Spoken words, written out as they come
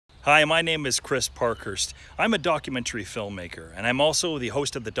Hi, my name is Chris Parkhurst. I'm a documentary filmmaker, and I'm also the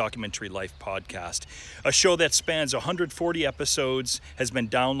host of the Documentary Life podcast, a show that spans 140 episodes, has been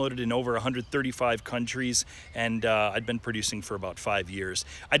downloaded in over 135 countries, and I've been producing for about 5 years.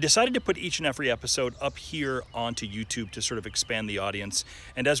 I decided to put each and every episode up here onto YouTube to sort of expand the audience,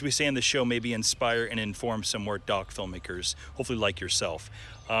 and as we say in the show, maybe inspire and inform some more doc filmmakers, hopefully like yourself.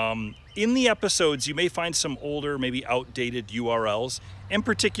 In the episodes, you may find some older, maybe outdated URLs, in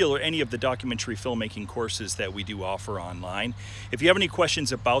particular, any of the documentary filmmaking courses that we do offer online. If you have any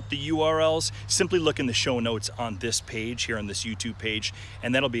questions about the URLs, simply look in the show notes on this page, here on this YouTube page,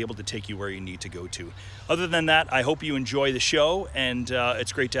 and that'll be able to take you where you need to go to. Other than that, I hope you enjoy the show, and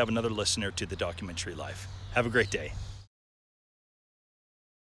it's great to have another listener to the Documentary Life. Have a great day.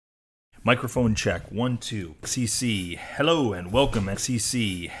 Microphone check, 1, 2. CC, hello and welcome.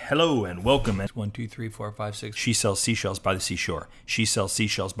 CC, hello and welcome. 1, 2, 3, 4, 5, 6. She sells seashells by the seashore. She sells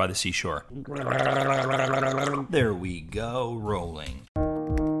seashells by the seashore. There we go, rolling.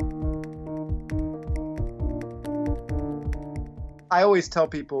 I always tell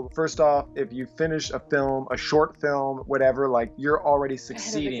people, first off, if you finish a film, a short film, whatever, like you're already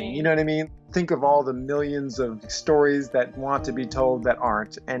succeeding. You know what I mean? Think of all the millions of stories that want to be told that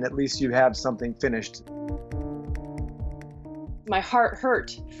aren't, and at least you have something finished. My heart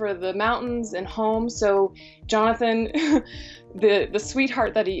hurt for the mountains and home, so Jonathan, the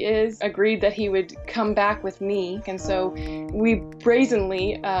sweetheart that he is, agreed that he would come back with me. And so we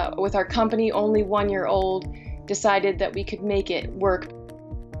brazenly, with our company only 1 year old, decided that we could make it work.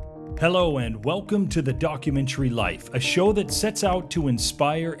 Hello and welcome to The Documentary Life, a show that sets out to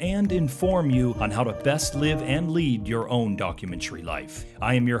inspire and inform you on how to best live and lead your own documentary life.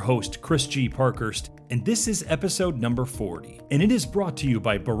 I am your host, Chris G. Parkhurst, and this is episode number 40. And it is brought to you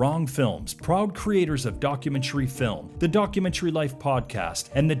by Barong Films, proud creators of documentary film, the Documentary Life podcast,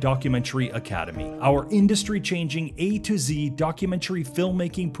 and the Documentary Academy, our industry-changing A to Z documentary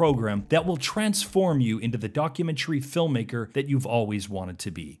filmmaking program that will transform you into the documentary filmmaker that you've always wanted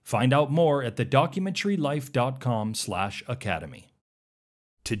to be. Find out more at thedocumentarylife.com/academy.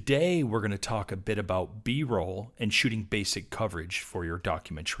 Today, we're going to talk a bit about B-roll and shooting basic coverage for your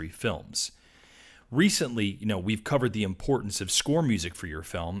documentary films. Recently, we've covered the importance of score music for your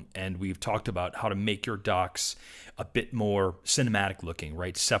film, and we've talked about how to make your docs a bit more cinematic looking,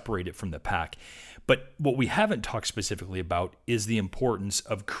 right? Separate it from the pack. But what we haven't talked specifically about is the importance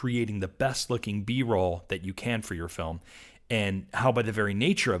of creating the best looking B-roll that you can for your film, and how by the very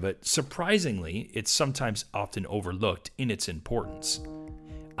nature of it, surprisingly, it's sometimes often overlooked in its importance.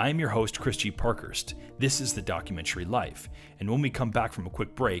 I'm your host, Chris G. Parkhurst. This is The Documentary Life, and when we come back from a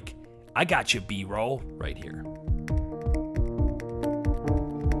quick break, I got you, B-roll, right here.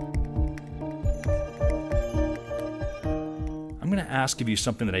 I'm going to ask of you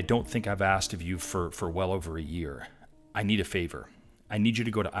something that I don't think I've asked of you for well over a year. I need a favor. I need you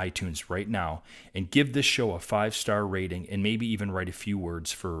to go to iTunes right now and give this show a 5-star rating and maybe even write a few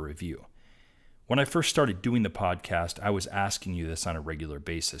words for a review. When I first started doing the podcast, I was asking you this on a regular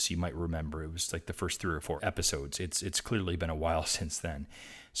basis. You might remember it was like the first 3 or 4 episodes. It's clearly been a while since then.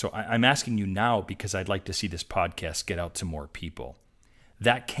 So I'm asking you now because I'd like to see this podcast get out to more people.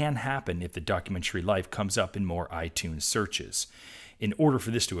 That can happen if The Documentary Life comes up in more iTunes searches. In order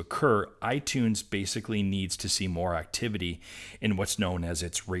for this to occur, iTunes basically needs to see more activity in what's known as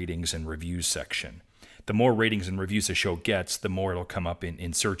its ratings and reviews section. The more ratings and reviews a show gets, the more it'll come up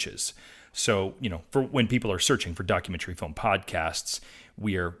in searches. So, for when people are searching for documentary film podcasts,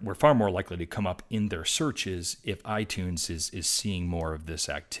 we're far more likely to come up in their searches if iTunes is seeing more of this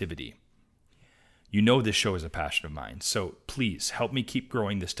activity. You know this show is a passion of mine, so please help me keep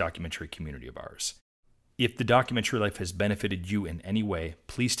growing this documentary community of ours. If The Documentary Life has benefited you in any way,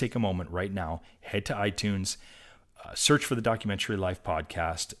 please take a moment right now, head to iTunes, search for the Documentary Life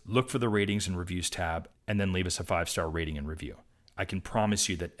podcast, look for the ratings and reviews tab, and then leave us a 5-star rating and review. I can promise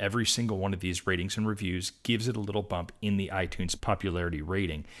you that every single one of these ratings and reviews gives it a little bump in the iTunes popularity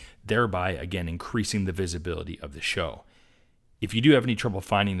rating, thereby, again, increasing the visibility of the show. If you do have any trouble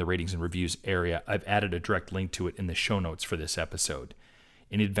finding the ratings and reviews area, I've added a direct link to it in the show notes for this episode.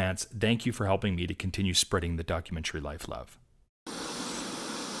 In advance, thank you for helping me to continue spreading the Documentary Life love.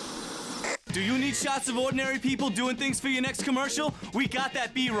 Do you need shots of ordinary people doing things for your next commercial? We got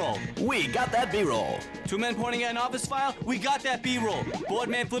that B-roll. We got that B-roll. 2 men pointing at an office file? We got that B-roll. Bored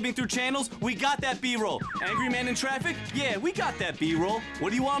man flipping through channels? We got that B-roll. Angry man in traffic? Yeah, we got that B-roll.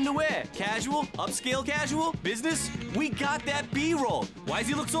 What do you want him to wear? Casual? Upscale casual? Business? We got that B-roll. Why does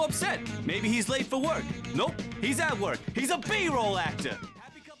he look so upset? Maybe he's late for work. Nope, he's at work. He's a B-roll actor.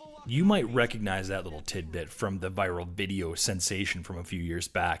 You might recognize that little tidbit from the viral video sensation from a few years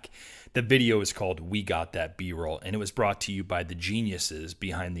back. The video is called We Got That B-Roll, and it was brought to you by the geniuses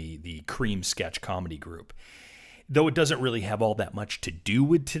behind the Cream sketch comedy group. Though it doesn't really have all that much to do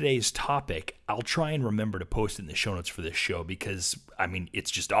with today's topic, I'll try and remember to post it in the show notes for this show because, I mean, it's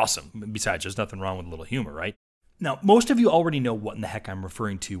just awesome. Besides, there's nothing wrong with a little humor, right? Now, most of you already know what in the heck I'm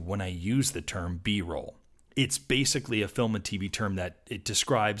referring to when I use the term B-roll. It's basically a film and TV term that it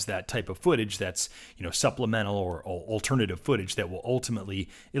describes that type of footage that's, supplemental or alternative footage that will ultimately,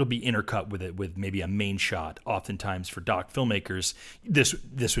 it'll be intercut with maybe a main shot. Oftentimes for doc filmmakers,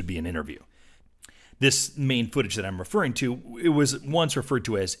 this would be an interview. This main footage that I'm referring to, it was once referred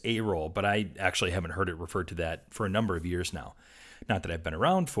to as A-roll, but I actually haven't heard it referred to that for a number of years now. Not that I've been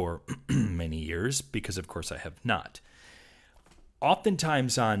around for many years, because of course I have not.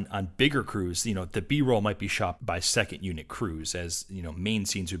 Oftentimes on bigger crews, the B-roll might be shot by second unit crews, as main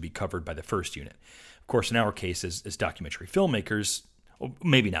scenes would be covered by the first unit. Of course, in our case, as documentary filmmakers,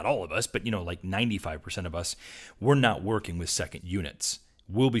 maybe not all of us, but like 95% of us, we're not working with second units.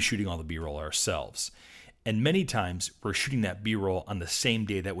 We'll be shooting all the B-roll ourselves. And many times we're shooting that B-roll on the same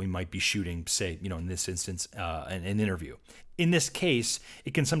day that we might be shooting, say, in this instance, an interview. In this case,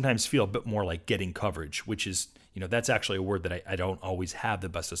 it can sometimes feel a bit more like getting coverage, which is, that's actually a word that I don't always have the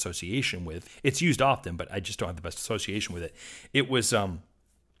best association with. It's used often, but I just don't have the best association with it. It was,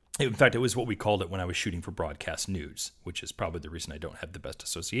 in fact, it was what we called it when I was shooting for broadcast news, which is probably the reason I don't have the best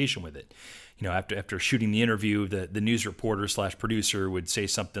association with it. After shooting the interview, the news reporter / producer would say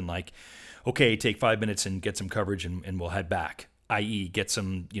something like, okay, take 5 minutes and get some coverage and we'll head back, i.e. get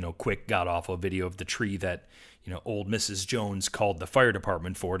some, quick god-awful video of the tree that, old Mrs. Jones called the fire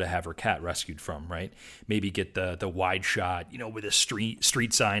department for to have her cat rescued from, right? Maybe get the wide shot, with a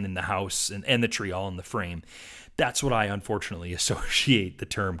street sign in the house and the tree all in the frame. That's what I unfortunately associate the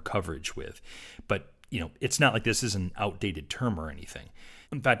term coverage with. But, it's not like this is an outdated term or anything.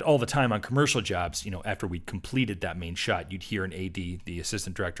 In fact, all the time on commercial jobs, after we'd completed that main shot, you'd hear an AD, the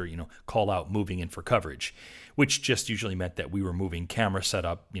assistant director, call out moving in for coverage, which just usually meant that we were moving camera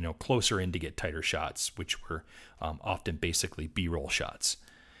setup, closer in to get tighter shots, which were often basically B-roll shots.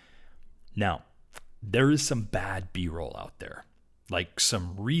 Now, there is some bad B-roll out there, like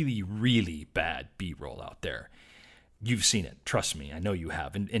some really, really bad B-roll out there. You've seen it. Trust me. I know you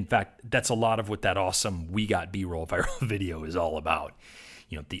have. And in fact, that's a lot of what that awesome We Got B-roll viral video is all about.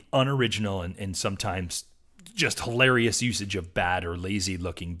 The unoriginal and sometimes just hilarious usage of bad or lazy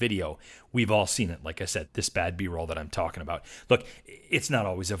looking video. We've all seen it. Like I said, this bad B-roll that I'm talking about. Look, it's not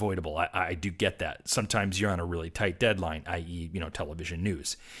always avoidable. I do get that. Sometimes you're on a really tight deadline, i.e., television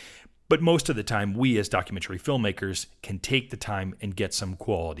news. But most of the time, we as documentary filmmakers can take the time and get some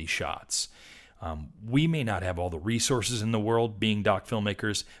quality shots. We may not have all the resources in the world being doc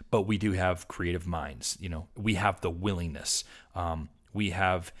filmmakers, but we do have creative minds. We have the willingness. We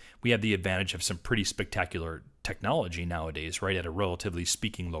have the advantage of some pretty spectacular technology nowadays, right, at a relatively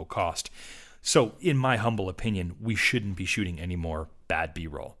speaking low cost. So in my humble opinion, we shouldn't be shooting any more bad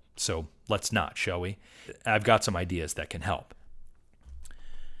B-roll. So let's not, shall we? I've got some ideas that can help.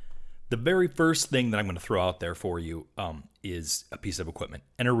 The very first thing that I'm going to throw out there for you is a piece of equipment,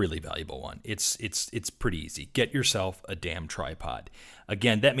 and a really valuable one. It's pretty easy. Get yourself a damn tripod.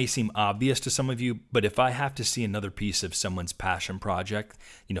 Again, that may seem obvious to some of you, but if I have to see another piece of someone's passion project,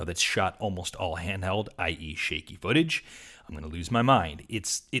 that's shot almost all handheld, i.e. shaky footage, I'm going to lose my mind.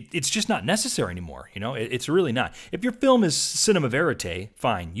 It's just not necessary anymore. It's really not. If your film is cinema verite,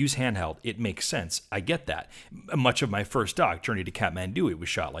 fine, use handheld. It makes sense. I get that. Much of my first doc, Journey to Kathmandu, it was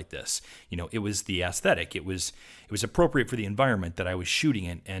shot like this. It was the aesthetic. It was appropriate for the environment that I was shooting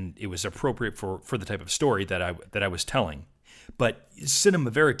in, and it was appropriate for the type of story that I was telling. But cinema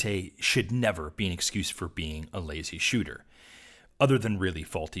verite should never be an excuse for being a lazy shooter. Other than really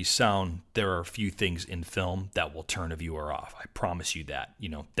faulty sound, there are a few things in film that will turn a viewer off. I promise you that.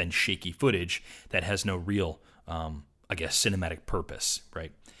 Then shaky footage that has no real, cinematic purpose,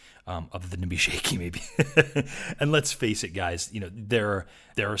 right? Other than to be shaky, maybe. And let's face it, guys. There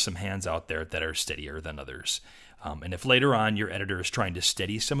are some hands out there that are steadier than others. And if later on your editor is trying to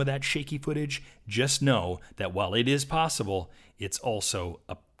steady some of that shaky footage, just know that while it is possible, it's also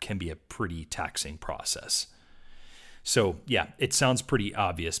can be a pretty taxing process. So yeah, it sounds pretty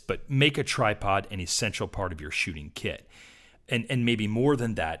obvious, but make a tripod an essential part of your shooting kit. And maybe more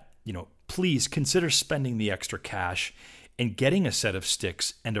than that, please consider spending the extra cash and getting a set of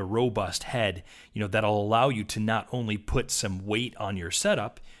sticks and a robust head, that'll allow you to not only put some weight on your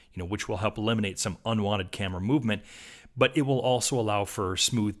setup, which will help eliminate some unwanted camera movement, but it will also allow for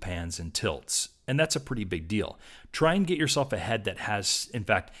smooth pans and tilts. And that's a pretty big deal. Try and get yourself a head that has, in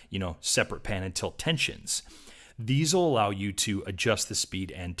fact, separate pan and tilt tensions. These will allow you to adjust the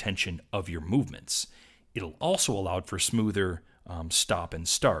speed and tension of your movements. It'll also allow for smoother stop and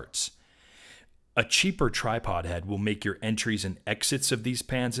starts. A cheaper tripod head will make your entries and exits of these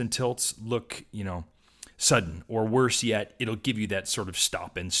pans and tilts look, sudden, or worse yet, it'll give you that sort of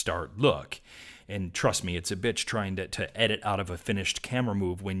stop and start look. And trust me, it's a bitch trying to edit out of a finished camera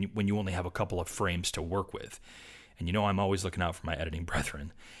move when you only have a couple of frames to work with. And I'm always looking out for my editing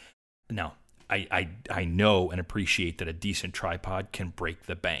brethren. Now, I know and appreciate that a decent tripod can break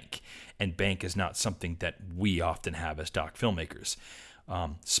the bank, and bank is not something that we often have as doc filmmakers.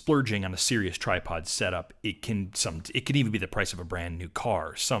 Splurging on a serious tripod setup, it can even be the price of a brand new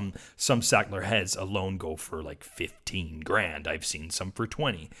car. Some Sackler heads alone go for like 15 grand. I've seen some for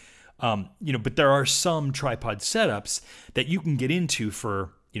 20. But there are some tripod setups that you can get into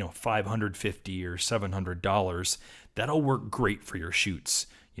for $550 or $700. That'll work great for your shoots.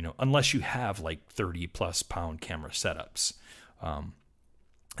 Unless you have like 30+ pound camera setups.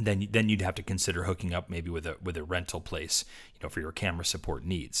 Then you'd have to consider hooking up maybe with a rental place, for your camera support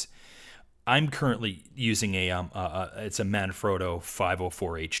needs. I'm currently using it's a Manfrotto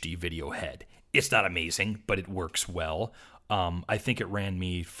 504 HD video head. It's not amazing, but it works well. I think it ran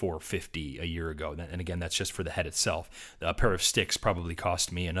me $450 a year ago, and again, that's just for the head itself. A pair of sticks probably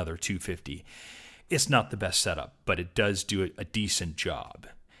cost me another $250. It's not the best setup, but it does do a decent job.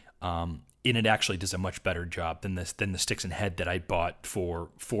 And it actually does a much better job than the sticks and head that I bought for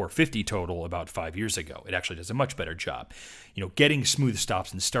 $450 total about 5 years ago. It actually does a much better job. Getting smooth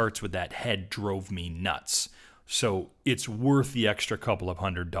stops and starts with that head drove me nuts. So it's worth the extra couple of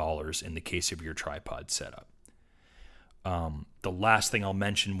 $100 in the case of your tripod setup. The last thing I'll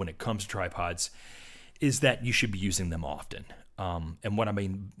mention when it comes to tripods is that you should be using them often. And what I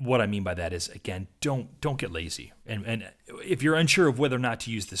mean by that is, again, don't get lazy. And if you're unsure of whether or not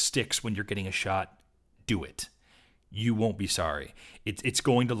to use the sticks when you're getting a shot, do it. You won't be sorry. It's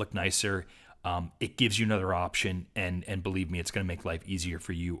going to look nicer. It gives you another option, and believe me, it's going to make life easier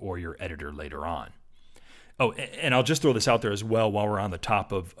for you or your editor later on. Oh, and I'll just throw this out there as well while we're on the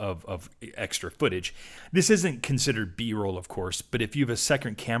top of extra footage. This isn't considered B-roll, of course, but if you have a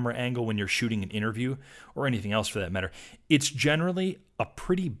second camera angle when you're shooting an interview, or anything else for that matter, it's generally a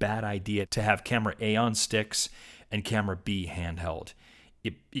pretty bad idea to have camera A on sticks and camera B handheld.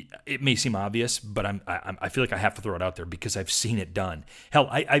 It may seem obvious, but I feel like I have to throw it out there because I've seen it done. Hell,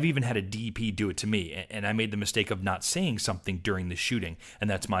 I've even had a DP do it to me, and I made the mistake of not saying something during the shooting, and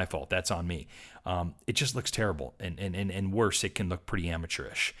that's my fault. That's on me. It just looks terrible, and worse, it can look pretty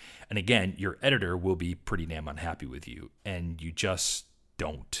amateurish. And again, your editor will be pretty damn unhappy with you, and you just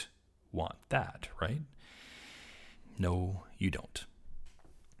don't want that, right? No, you don't.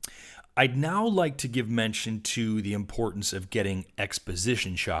 I'd now like to give mention to the importance of getting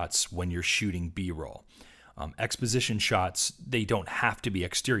exposition shots when you're shooting B-roll. Exposition shots, they don't have to be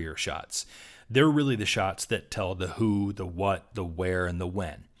exterior shots. They're really the shots that tell the who, the what, the where, and the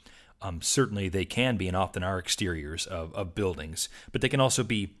when. Certainly they can be and often are exteriors of buildings, but they can also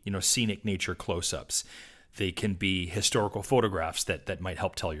be, scenic nature close-ups. They can be historical photographs that might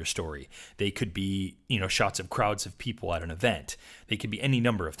help tell your story. They could be, shots of crowds of people at an event. They could be any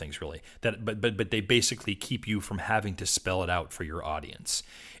number of things, really. But they basically keep you from having to spell it out for your audience.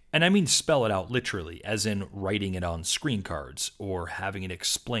 And I mean spell it out literally, as in writing it on screen cards or having it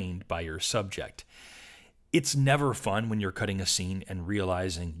explained by your subject. It's never fun when you're cutting a scene and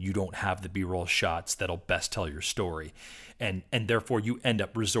realizing you don't have the B-roll shots that'll best tell your story. And therefore you end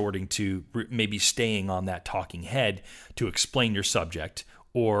up resorting to maybe staying on that talking head to explain your subject,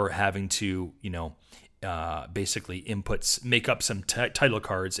 or having to, basically make up some title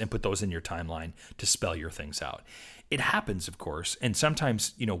cards and put those in your timeline to spell your things out. It happens, of course, and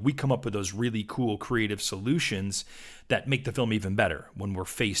sometimes, we come up with those really cool creative solutions that make the film even better when we're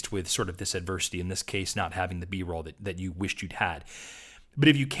faced with sort of this adversity, in this case, not having the B-roll that you wished you'd had. But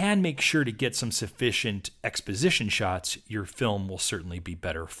if you can make sure to get some sufficient exposition shots, your film will certainly be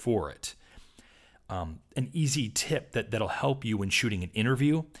better for it. An easy tip that'll help you when shooting an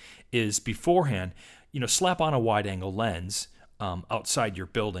interview is beforehand, slap on a wide-angle lens outside your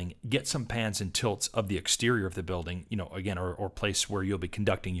building, get some pans and tilts of the exterior of the building, again, or place where you'll be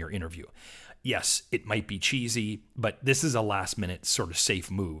conducting your interview. Yes, it might be cheesy, but this is a last-minute sort of safe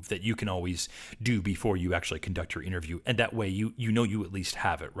move that you can always do before you actually conduct your interview. And that way, you at least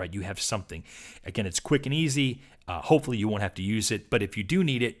have it, right? You have something. Again, it's quick and easy. Hopefully, you won't have to use it. But if you do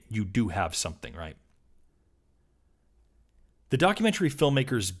need it, you do have something, right? The documentary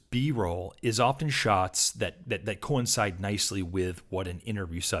filmmaker's B-roll is often shots that coincide nicely with what an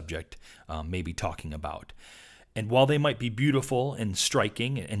interview subject may be talking about. And while they might be beautiful and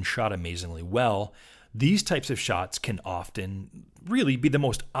striking and shot amazingly well, these types of shots can often really be the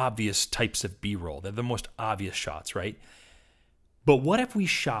most obvious types of B-roll. They're the most obvious shots, right? But what if we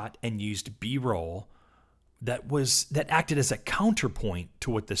shot and used B-roll that acted as a counterpoint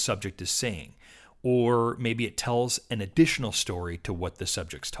to what the subject is saying? Or maybe it tells an additional story to what the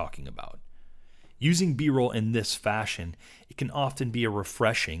subject's talking about. Using B-roll in this fashion, it can often be a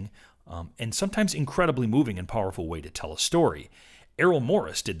refreshing and sometimes incredibly moving and powerful way to tell a story. Errol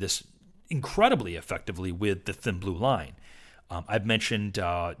Morris did this incredibly effectively with The Thin Blue Line. I've mentioned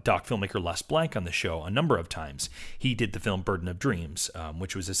doc filmmaker Les Blank on the show a number of times. He did the film Burden of Dreams,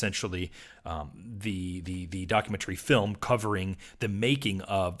 which was essentially the documentary film covering the making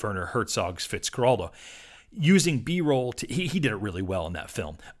of Werner Herzog's Fitzcarraldo. Using B-roll, he did it really well in that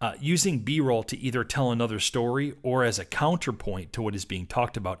film. Using B-roll to either tell another story or as a counterpoint to what is being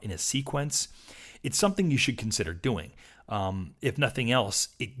talked about in a sequence, it's something you should consider doing. If nothing else,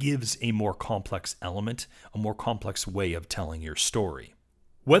 it gives a more complex element, a more complex way of telling your story.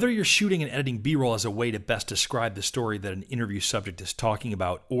 Whether you're shooting and editing B-roll as a way to best describe the story that an interview subject is talking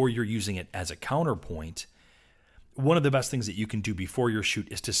about, or you're using it as a counterpoint, one of the best things that you can do before your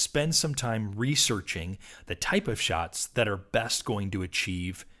shoot is to spend some time researching the type of shots that are best going to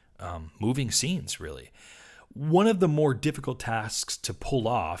achieve moving scenes, really. One of the more difficult tasks to pull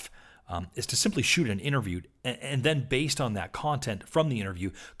off is to simply shoot an interview and then based on that content from the interview,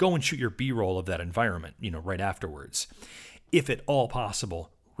 go and shoot your B-roll of that environment, right afterwards. If at all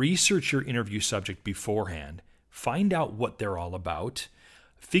possible, research your interview subject beforehand, find out what they're all about,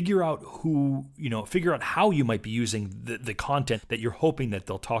 figure out how you might be using the content that you're hoping that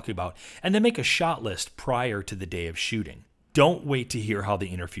they'll talk about, and then make a shot list prior to the day of shooting. Don't wait to hear how the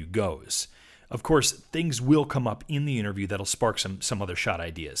interview goes. Of course, things will come up in the interview that'll spark some other shot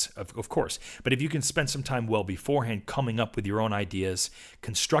ideas, of course. But if you can spend some time well beforehand coming up with your own ideas,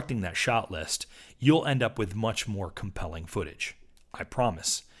 constructing that shot list, you'll end up with much more compelling footage. I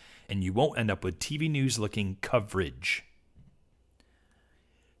promise. And you won't end up with TV news-looking coverage.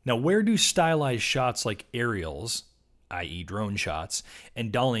 Now, where do stylized shots like aerials, i.e. drone shots,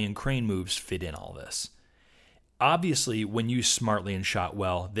 and dolly and crane moves fit in all this? Obviously, when used smartly and shot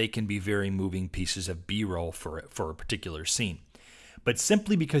well, they can be very moving pieces of B-roll for a particular scene. But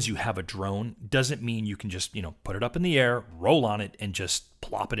simply because you have a drone doesn't mean you can just, put it up in the air, roll on it, and just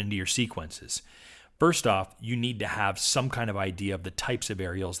plop it into your sequences. First off, you need to have some kind of idea of the types of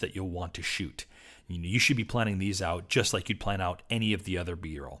aerials that you'll want to shoot. You should be planning these out just like you'd plan out any of the other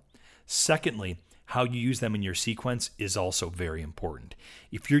B-roll. Secondly, how you use them in your sequence is also very important.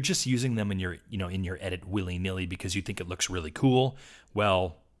 If you're just using them in your edit willy-nilly because you think it looks really cool,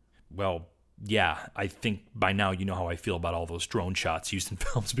 well, yeah, I think by now you know how I feel about all those drone shots used in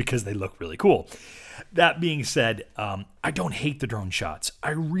films because they look really cool. That being said, I don't hate the drone shots.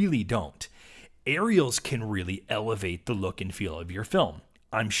 I really don't. Aerials can really elevate the look and feel of your film.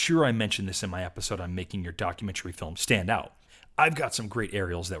 I'm sure I mentioned this in my episode on making your documentary film stand out. I've got some great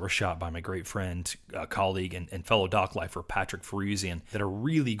aerials that were shot by my great friend, colleague, and fellow doc lifer Patrick Faruzian that are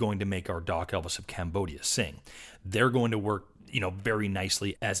really going to make our Doc Elvis of Cambodia sing. They're going to work, very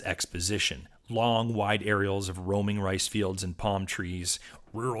nicely as exposition. Long, wide aerials of roaming rice fields and palm trees,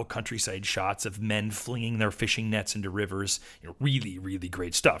 rural countryside shots of men flinging their fishing nets into rivers. Really, really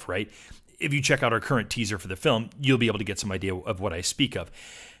great stuff, right? If you check out our current teaser for the film, you'll be able to get some idea of what I speak of.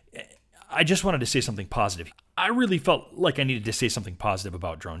 I just wanted to say something positive. I really felt like I needed to say something positive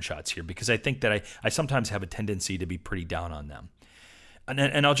about drone shots here because I think that I sometimes have a tendency to be pretty down on them.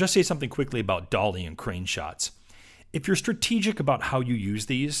 And I'll just say something quickly about dolly and crane shots. If you're strategic about how you use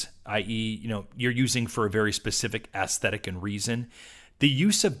these, i.e., you're using for a very specific aesthetic and reason, the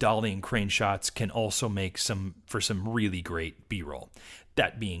use of dolly and crane shots can also make for some really great B-roll.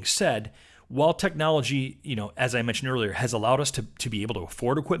 That being said, while technology, as I mentioned earlier, has allowed us to be able to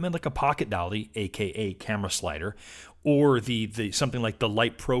afford equipment like a pocket dolly, aka camera slider, or the something like the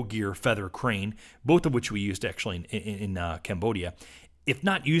Light Pro Gear feather crane, both of which we used actually in Cambodia, if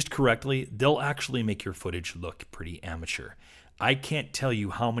not used correctly, they'll actually make your footage look pretty amateur. I can't tell you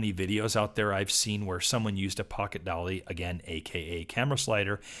how many videos out there I've seen where someone used a pocket dolly, again, aka camera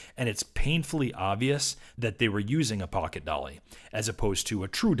slider, and it's painfully obvious that they were using a pocket dolly as opposed to a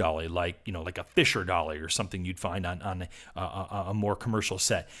true dolly, like a Fisher dolly or something you'd find on a more commercial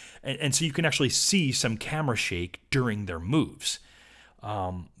set. And so you can actually see some camera shake during their moves.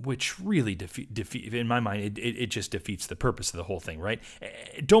 which really in my mind, it just defeats the purpose of the whole thing, right?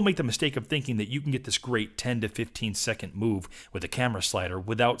 Don't make the mistake of thinking that you can get this great 10 to 15 second move with a camera slider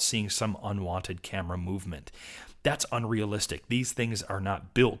without seeing some unwanted camera movement. That's unrealistic. These things are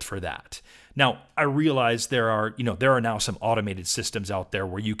not built for that. Now, I realize there are now some automated systems out there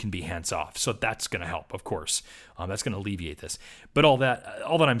where you can be hands off. So that's going to help, of course. That's going to alleviate this. But all that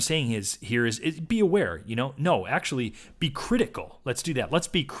I'm saying is be aware, no, actually be critical. Let's do that. Let's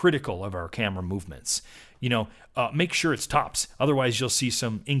be critical of our camera movements. Make sure it's tops. Otherwise, you'll see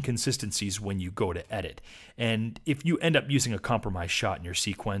some inconsistencies when you go to edit. And if you end up using a compromised shot in your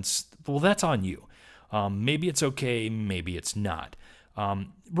sequence, well, that's on you. Maybe it's okay, maybe it's not.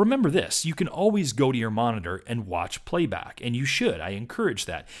 Remember this, you can always go to your monitor and watch playback, and you should. I encourage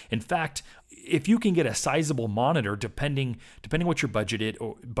that. In fact, if you can get a sizable monitor, depending what your budget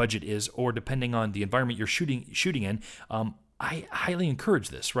is, or depending on the environment you're shooting in, I highly encourage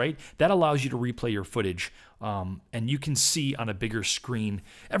this, right? That allows you to replay your footage, and you can see on a bigger screen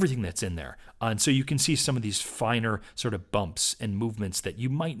everything that's in there. And so you can see some of these finer sort of bumps and movements that you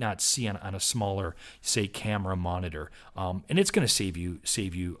might not see on a smaller, say, camera monitor. And it's going to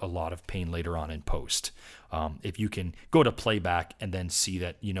save you a lot of pain later on in post. If you can go to playback and then see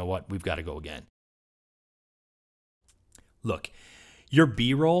that, you know what, we've got to go again. Look, your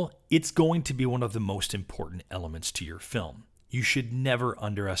B-roll, it's going to be one of the most important elements to your film. You should never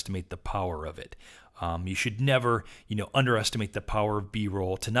underestimate the power of it. You should never, underestimate the power of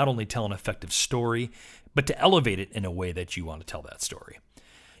B-roll to not only tell an effective story, but to elevate it in a way that you want to tell that story.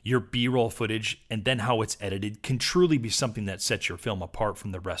 Your B-roll footage and then how it's edited can truly be something that sets your film apart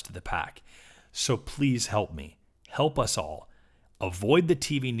from the rest of the pack. So please help me. Help us all. Avoid the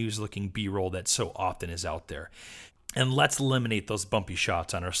TV news-looking B-roll that so often is out there. And let's eliminate those bumpy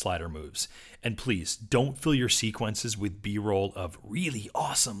shots on our slider moves. And please, don't fill your sequences with B-roll of really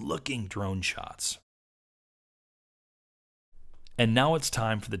awesome-looking drone shots. And now it's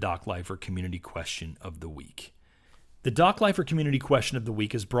time for the Doc Lifer Community Question of the Week. The Doc Lifer Community Question of the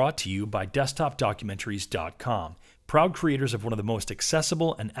Week is brought to you by DesktopDocumentaries.com, proud creators of one of the most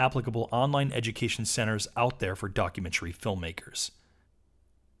accessible and applicable online education centers out there for documentary filmmakers.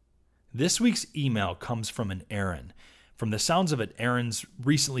 This week's email comes from an Erin. From the sounds of it, Erin's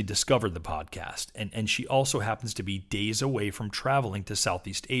recently discovered the podcast, and she also happens to be days away from traveling to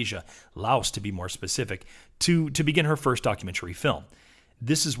Southeast Asia, Laos to be more specific, to begin her first documentary film.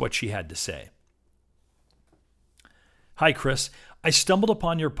 This is what she had to say. Hi, Chris. I stumbled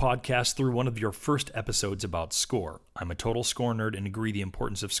upon your podcast through one of your first episodes about score. I'm a total score nerd and agree the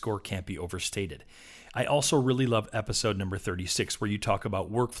importance of score can't be overstated. I also really love episode number 36, where you talk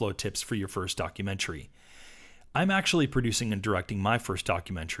about workflow tips for your first documentary. I'm actually producing and directing my first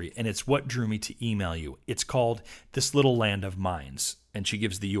documentary, and it's what drew me to email you. It's called This Little Land of Mines, and she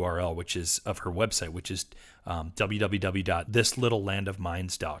gives the URL, which is of her website, which is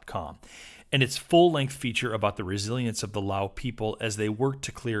www.thislittlelandofmines.com. And it's full-length feature about the resilience of the Lao people as they work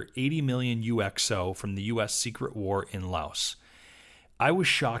to clear 80 million UXO from the U.S. secret war in Laos. I was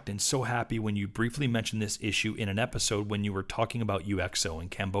shocked and so happy when you briefly mentioned this issue in an episode when you were talking about UXO in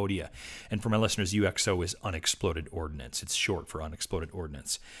Cambodia. And for my listeners, UXO is unexploded ordnance. It's short for unexploded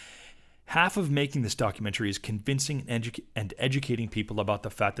ordnance. Half of making this documentary is convincing and educating people about the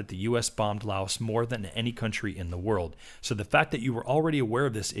fact that the U.S. bombed Laos more than any country in the world. So the fact that you were already aware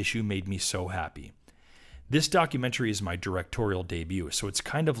of this issue made me so happy. This documentary is my directorial debut, so it's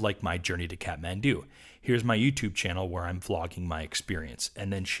kind of like my journey to Kathmandu. Here's my YouTube channel where I'm vlogging my experience.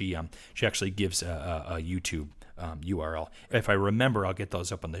 And then she actually gives a YouTube URL. If I remember, I'll get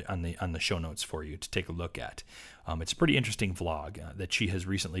those up on the show notes for you to take a look at. It's a pretty interesting vlog that she has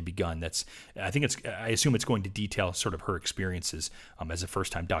recently begun. I assume it's going to detail sort of her experiences as a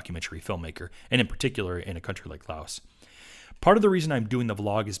first-time documentary filmmaker, and in particular in a country like Laos. Part of the reason I'm doing the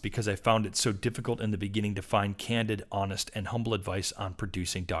vlog is because I found it so difficult in the beginning to find candid, honest, and humble advice on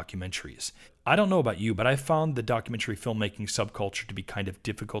producing documentaries. I don't know about you, but I found the documentary filmmaking subculture to be kind of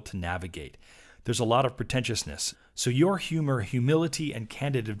difficult to navigate. There's a lot of pretentiousness. So your humor, humility, and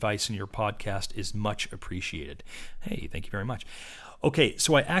candid advice in your podcast is much appreciated. Hey, thank you very much. Okay,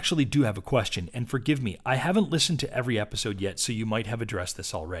 so I actually do have a question, and forgive me, I haven't listened to every episode yet, so you might have addressed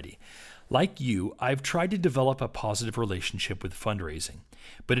this already. Like you, I've tried to develop a positive relationship with fundraising,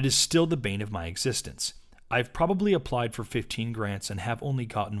 but it is still the bane of my existence. I've probably applied for 15 grants and have only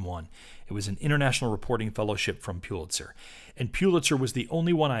gotten one. It was an international reporting fellowship from Pulitzer. And Pulitzer was the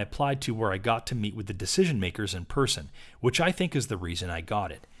only one I applied to where I got to meet with the decision makers in person, which I think is the reason I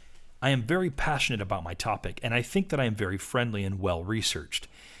got it. I am very passionate about my topic, and I think that I am very friendly and well-researched.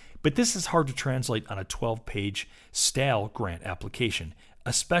 But this is hard to translate on a 12-page stale grant application,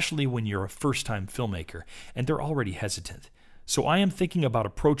 especially when you're a first-time filmmaker and they're already hesitant. So I am thinking about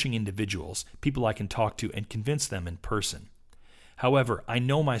approaching individuals, people I can talk to, and convince them in person. However, I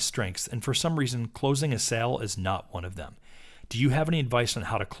know my strengths, and for some reason, closing a sale is not one of them. Do you have any advice on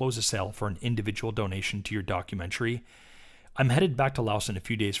how to close a sale for an individual donation to your documentary? I'm headed back to Laos in a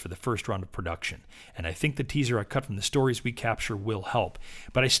few days for the first round of production, and I think the teaser I cut from the stories we capture will help,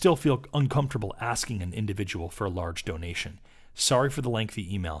 but I still feel uncomfortable asking an individual for a large donation. Sorry for the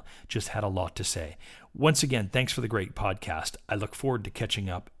lengthy email, just had a lot to say. Once again, thanks for the great podcast. I look forward to catching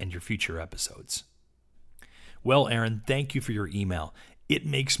up in your future episodes. Well, Aaron, thank you for your email. It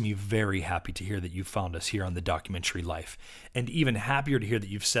makes me very happy to hear that you found us here on The Documentary Life, and even happier to hear that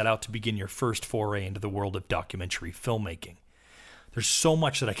you've set out to begin your first foray into the world of documentary filmmaking. There's so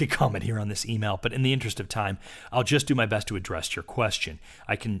much that I could comment here on this email, but in the interest of time, I'll just do my best to address your question.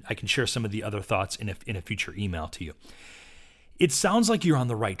 I can share some of the other thoughts in a future email to you. It sounds like you're on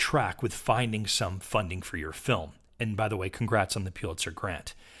the right track with finding some funding for your film. And by the way, congrats on the Pulitzer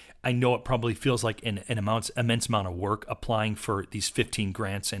grant. I know it probably feels like an immense amount of work applying for these 15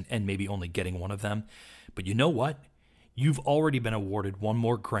 grants and maybe only getting one of them. But you know what? You've already been awarded one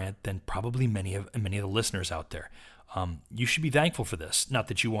more grant than probably many of the listeners out there. You should be thankful for this. Not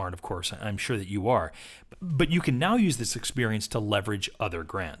that you aren't, of course. I'm sure that you are. But you can now use this experience to leverage other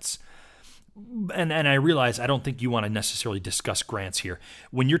grants. And I realize I don't think you want to necessarily discuss grants here.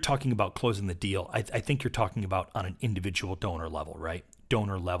 When you're talking about closing the deal, I think you're talking about on an individual donor level, right?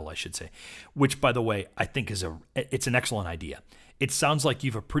 Donor level, I should say. Which, by the way, I think it's an excellent idea. It sounds like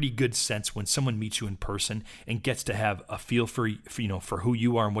you have a pretty good sense when someone meets you in person and gets to have a feel for who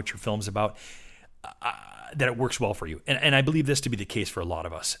you are and what your film's about, that it works well for you. And I believe this to be the case for a lot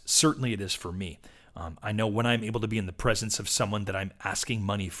of us. Certainly it is for me. I know when I'm able to be in the presence of someone that I'm asking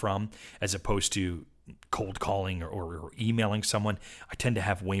money from, as opposed to cold calling or emailing someone, I tend to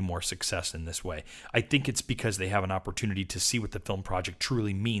have way more success in this way. I think it's because they have an opportunity to see what the film project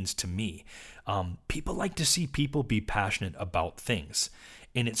truly means to me. People like to see people be passionate about things.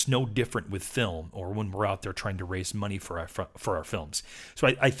 And it's no different with film or when we're out there trying to raise money for our films. So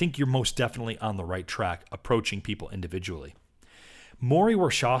I think you're most definitely on the right track approaching people individually. Maury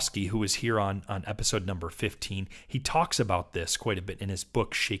Warshawski, who is here on episode number 15, he talks about this quite a bit in his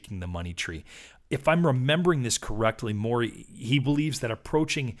book, Shaking the Money Tree. If I'm remembering this correctly, Maury, he believes that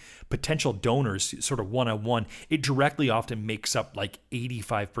approaching potential donors sort of one-on-one, it directly often makes up like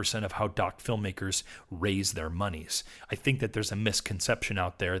 85% of how doc filmmakers raise their monies. I think that there's a misconception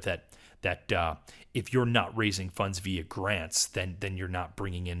out there that if you're not raising funds via grants, then you're not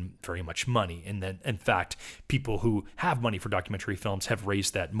bringing in very much money. And then, in fact, people who have money for documentary films have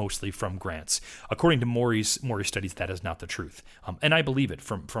raised that mostly from grants. According to Maury's studies, that is not the truth. And I believe it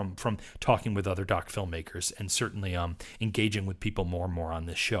from talking with other doc filmmakers and certainly engaging with people more and more on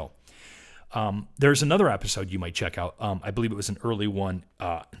this show. There's another episode you might check out. I believe it was an early one,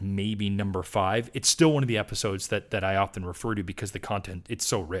 maybe number 5. It's still one of the episodes that I often refer to because the content, it's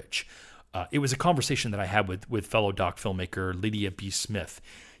so rich. It was a conversation that I had with fellow doc filmmaker Lydia B. Smith.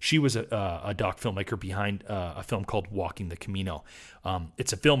 She was a doc filmmaker behind a film called Walking the Camino.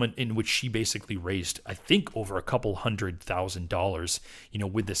 It's a film in which she basically raised, I think, over a couple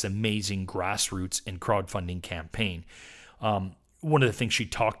 $100,000, with this amazing grassroots and crowdfunding campaign. One of the things she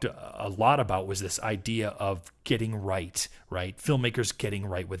talked a lot about was this idea of getting right? Filmmakers getting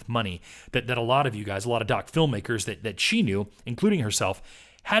right with money. That a lot of you guys, a lot of doc filmmakers that she knew, including herself,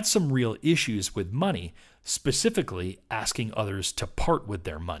 had some real issues with money, specifically asking others to part with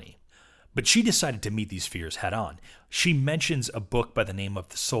their money. But she decided to meet these fears head on. She mentions a book by the name of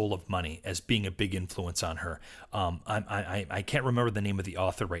The Soul of Money as being a big influence on her. I can't remember the name of the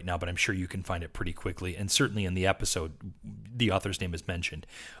author right now, but I'm sure you can find it pretty quickly. And certainly in the episode, the author's name is mentioned.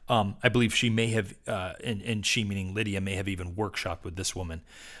 I believe she may have, and she meaning Lydia, may have even workshopped with this woman,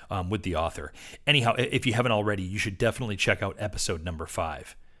 with the author. Anyhow, if you haven't already, you should definitely check out episode number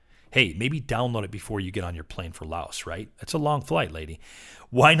 5. Hey, maybe download it before you get on your plane for Laos, right? It's a long flight, lady.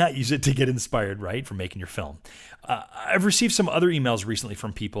 Why not use it to get inspired, right, for making your film? I've received some other emails recently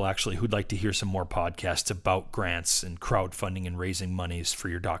from people, actually, who'd like to hear some more podcasts about grants and crowdfunding and raising monies for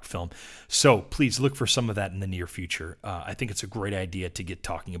your doc film. So please look for some of that in the near future. I think it's a great idea to get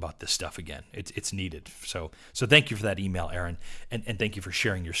talking about this stuff again. It's needed. So thank you for that email, Aaron, and thank you for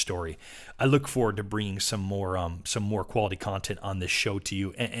sharing your story. I look forward to bringing some more quality content on this show to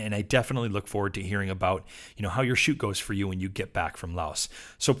you, and I definitely look forward to hearing about how your shoot goes for you when you get back from Laos.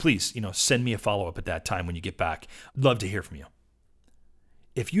 So please, send me a follow-up at that time when you get back. I'd love to hear from you.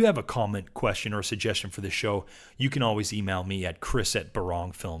 If you have a comment, question, or suggestion for the show, you can always email me at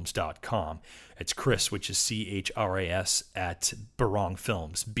chris@barongfilms.com. It's Chris, which is CHRIS, at Barong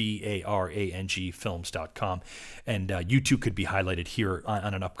Films, BARANG films.com. And you too could be highlighted here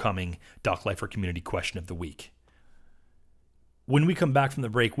on an upcoming Doc Lifer Community Question of the Week. When we come back from the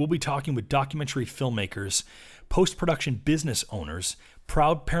break, we'll be talking with documentary filmmakers, post-production business owners,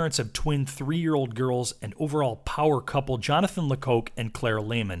 proud parents of twin 3-year-old girls, and overall power couple Jonathan Lecoq and Claire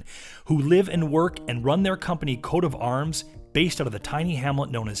Lehman, who live and work and run their company Coat of Arms based out of the tiny hamlet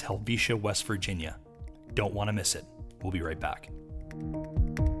known as Helvetia, West Virginia. Don't want to miss it. We'll be right back.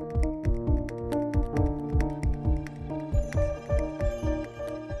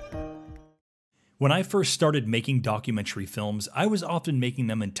 When I first started making documentary films, I was often making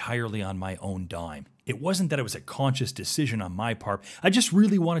them entirely on my own dime. It wasn't that it was a conscious decision on my part. I just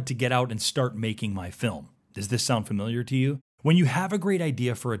really wanted to get out and start making my film. Does this sound familiar to you? When you have a great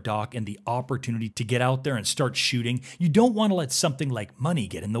idea for a doc and the opportunity to get out there and start shooting, you don't want to let something like money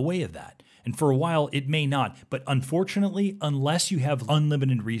get in the way of that. And for a while, it may not, but unfortunately, unless you have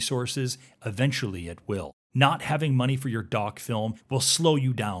unlimited resources, eventually it will. Not having money for your doc film will slow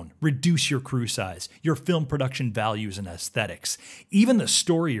you down, reduce your crew size, your film production values and aesthetics, even the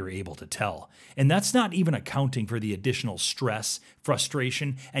story you're able to tell. And that's not even accounting for the additional stress,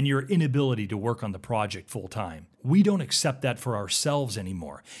 frustration, and your inability to work on the project full time. We don't accept that for ourselves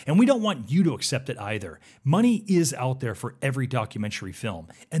anymore, and we don't want you to accept it either. Money is out there for every documentary film,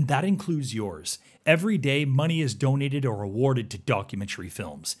 and that includes yours. Every day, money is donated or awarded to documentary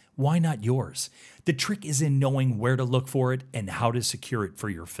films. Why not yours? The trick is in knowing where to look for it and how to secure it for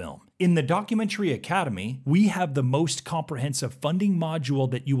your film. In the Documentary Academy, we have the most comprehensive funding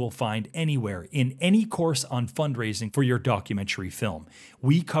module that you will find anywhere in any course on fundraising for your documentary film.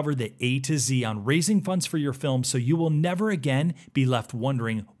 We cover the A to Z on raising funds for your film so you will never again be left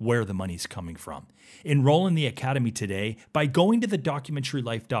wondering where the money's coming from. Enroll in the Academy today by going to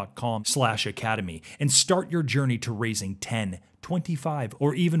thedocumentarylife.com/academy and start your journey to raising $10, $25,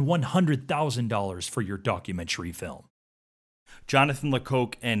 or even $100,000 for your documentary film. Jonathan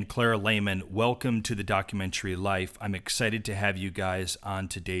Lecoq and Claire Lehman, welcome to the Documentary Life. I'm excited to have you guys on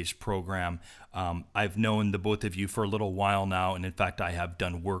today's program. I've known the both of you for a little while now, and in fact, I have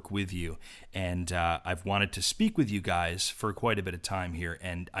done work with you. And I've wanted to speak with you guys for quite a bit of time here,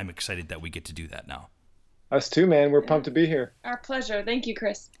 and I'm excited that we get to do that now. Us too, man. We're pumped to be here. Our pleasure. Thank you,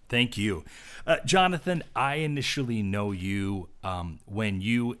 Chris. Thank you. Jonathan, I initially know you when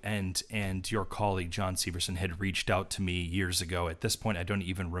you and your colleague John Severson had reached out to me years ago. At this point, I don't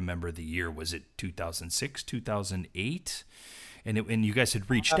even remember the year. Was it 2006, 2008? And you guys had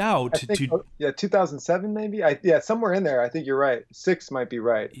reached out to 2007 maybe. Somewhere in there. I think you're right. 6 might be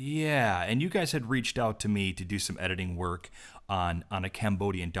right. Yeah, and you guys had reached out to me to do some editing work on a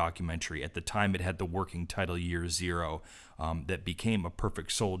Cambodian documentary. At the time, it had the working title Year Zero, that became A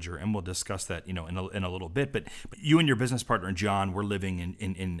Perfect Soldier, and we'll discuss that in a little bit. But you and your business partner John were living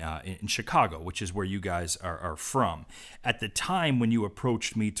in Chicago, which is where you guys are from. At the time when you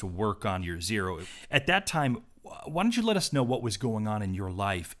approached me to work on Year Zero, at that time, why don't you let us know what was going on in your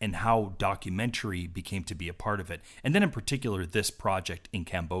life and how documentary became to be a part of it, and then in particular this project in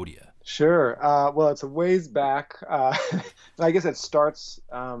Cambodia? Sure. Well, it's a ways back. I guess it starts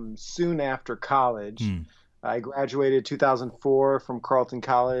soon after college. I graduated 2004 from Carleton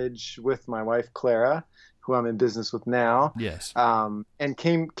College with my wife, Clara, who I'm in business with now. Yes. And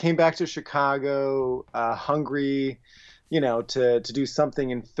came back to Chicago hungry, to do something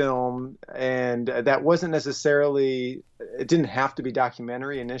in film. And that wasn't necessarily, it didn't have to be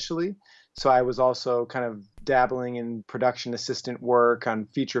documentary initially. So I was also kind of dabbling in production assistant work on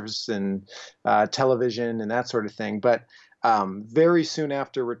features and television and that sort of thing. But very soon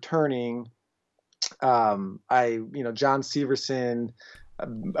after returning, John Severson,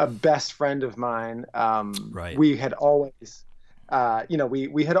 a best friend of mine, right. We had always,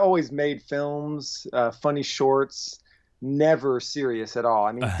 we had always made films, funny shorts, never serious at all.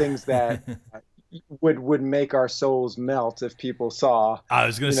 I mean, things that would make our souls melt if people saw. I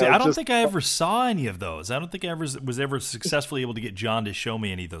was going to say, I don't think I ever saw any of those. I don't think I was ever successfully able to get John to show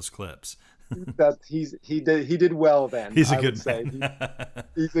me any of those clips. He did well then. He's a good man.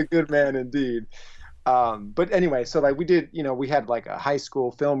 He's a good man indeed. But anyway, so like we did, we had like a high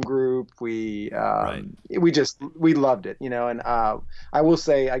school film group. We loved it, and I will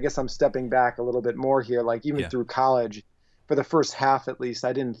say, I guess I'm stepping back a little bit more here. Like even through college, for the first half at least,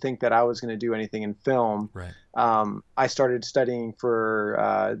 I didn't think that I was going to do anything in film. Right. I started studying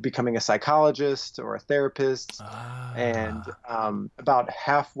for becoming a psychologist or a therapist, and about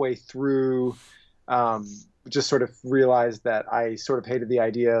halfway through, just sort of realized that I sort of hated the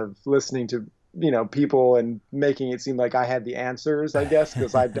idea of listening to, people and making it seem like I had the answers, I guess,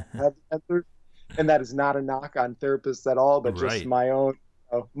 because I don't have the answers. And that is not a knock on therapists at all, but just Right.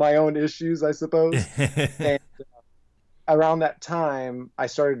 my own issues, I suppose. And around that time, I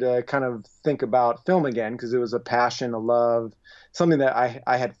started to kind of think about film again because it was a passion, a love, something that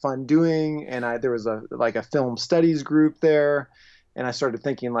I had fun doing. And there was a film studies group there. And I started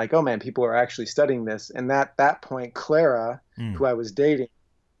thinking like, oh man, people are actually studying this. And at that point, Clara, who I was dating,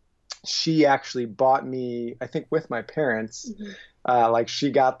 she actually bought me, I think with my parents, like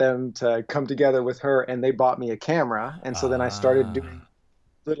she got them to come together with her and they bought me a camera. And so then I started doing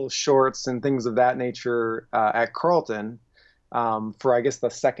little shorts and things of that nature at Carleton for, I guess, the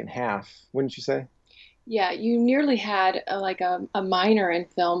second half, wouldn't you say? Yeah, you nearly had a minor in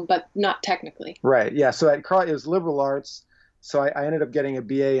film, but not technically. Right. Yeah. So at Carleton, it was liberal arts. So I ended up getting a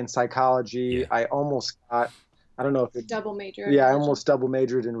BA in psychology. Yeah. I almost got, I don't know if it Double major. Yeah, I almost double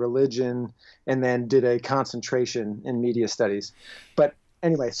majored in religion and then did a concentration in media studies. But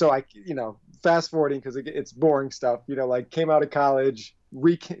anyway, so fast forwarding because it's boring stuff, like came out of college,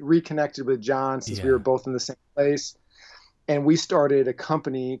 reconnected with John since we were both in the same place. And we started a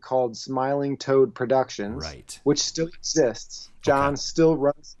company called Smiling Toad Productions, which still exists. John still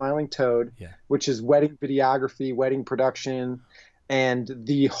runs Smiling Toad, which is wedding videography, wedding production. And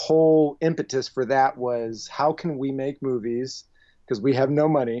the whole impetus for that was, how can we make movies? Because we have no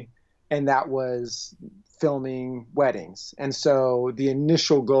money. And that was filming weddings. And so the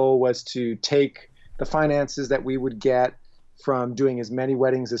initial goal was to take the finances that we would get from doing as many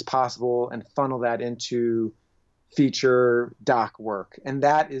weddings as possible and funnel that into feature doc work. And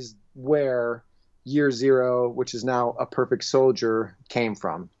that is where Year Zero, which is now A Perfect Soldier, came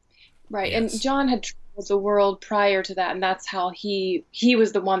from. Right. Yes. And John had traveled the world prior to that, and that's how he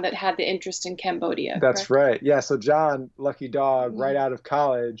was the one that had the interest in Cambodia. That's correct? Right. Yeah. So John, lucky dog, right out of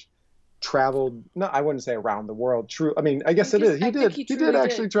college, traveled, no, I wouldn't say around the world. True. I mean, I guess it is. He did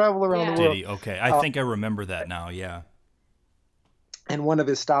actually travel around the world. Did he? Okay. I think I remember that now. Yeah. And one of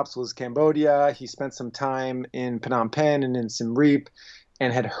his stops was Cambodia. He spent some time in Phnom Penh and in Siem Reap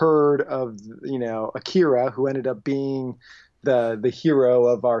and had heard of, Akira, who ended up being the hero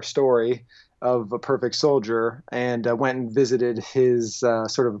of our story of A Perfect Soldier, and went and visited his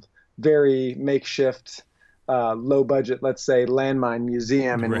sort of very makeshift, low budget, let's say, landmine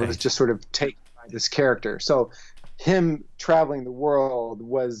museum, and was just sort of taken by this character. So him traveling the world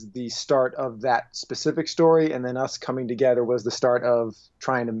was the start of that specific story, and then us coming together was the start of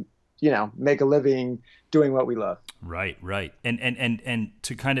trying to, make a living doing what we love. Right. And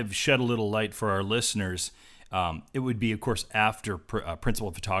to kind of shed a little light for our listeners, it would be, of course, after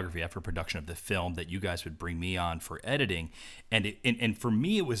principal photography, after production of the film, that you guys would bring me on for editing, and for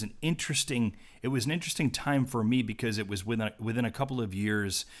me, it was an interesting time for me because it was within a couple of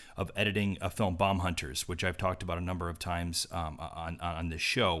years of editing a film, Bomb Hunters, which I've talked about a number of times on this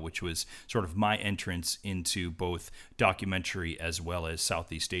show, which was sort of my entrance into both documentary as well as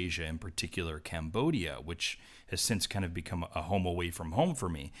Southeast Asia, in particular Cambodia, which has since kind of become a home away from home for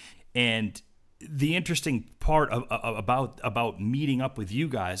me, and the interesting part about meeting up with you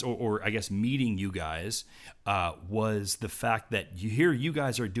guys, or I guess meeting you guys, was the fact that you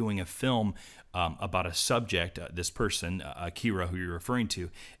guys are doing a film about a subject, this person, Akira, who you're referring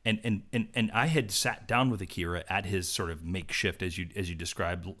to, and I had sat down with Akira at his sort of makeshift, as you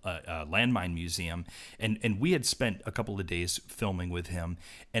described, landmine museum, and we had spent a couple of days filming with him,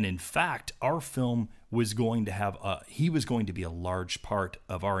 and in fact, our film was going to have he was going to be a large part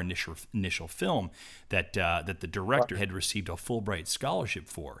of our initial film that the director had received a Fulbright scholarship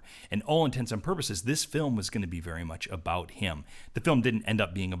for. And all intents and purposes, this film was going to be very much about him. The film didn't end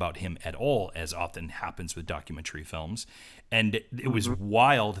up being about him at all, as often happens with documentary films. And it was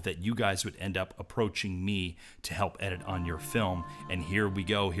wild that you guys would end up approaching me to help edit on your film. And here we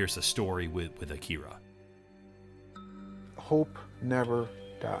go. Here's the story with Akira. Hope never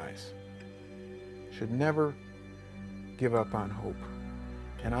dies. Should never give up on hope.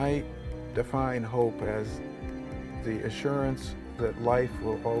 And I define hope as the assurance that life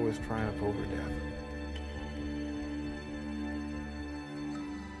will always triumph over death.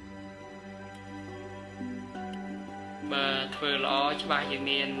 But ធ្វើល្អច្បាស់ជា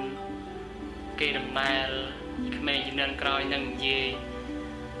មានគេដំណើរក្មេងជំនាន់ក្រោយនឹងនិយាយ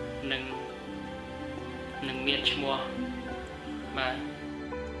នឹងមានឈ្មោះបាទ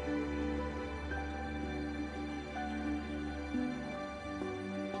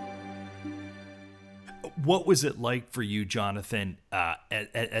What What was it like for you, Jonathan,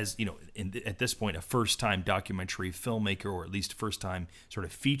 as you know, at this point, a first-time documentary filmmaker, or at least first-time sort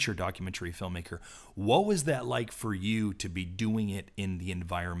of feature documentary filmmaker? What was that like for you to be doing it in the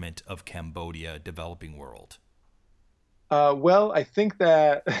environment of Cambodia, developing world? Well, I think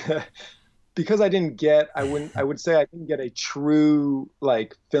that because I would say I didn't get a true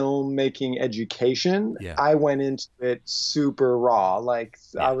like filmmaking education. Yeah. I went into it super raw. Like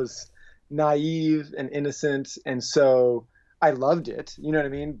Yeah. I was naive and innocent, and so I loved it. You know what I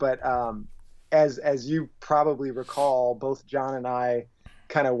mean? But as you probably recall, both John and I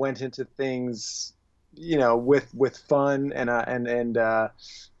kind of went into things, you know, with fun and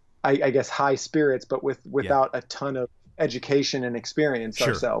I guess high spirits, but without a ton of education and experience Sure.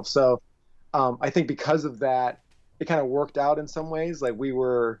 ourselves. So I think because of that, it kind of worked out in some ways. Like we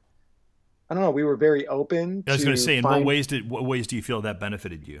were very open. I was going to say, in what ways do you feel that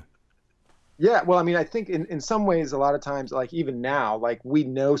benefited you? Yeah, well, I mean, I think in some ways, a lot of times, like even now, like we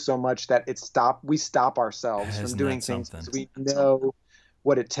know so much that we stop ourselves from Isn't doing that things something? because we know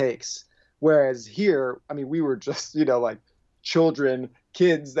what it takes. Whereas here, I mean, we were just, you know, like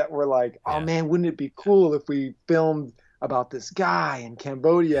kids that were like, oh Yeah. man, wouldn't it be cool if we filmed about this guy in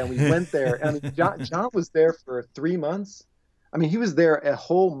Cambodia? And we went there. And I mean, John was there for 3 months. I mean, he was there a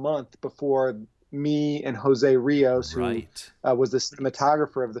whole month before me and Jose Rios, who Right. was the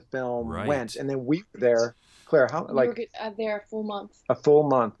cinematographer of the film, Right. went. And then we were there. Claire, how We were like there a full month. a full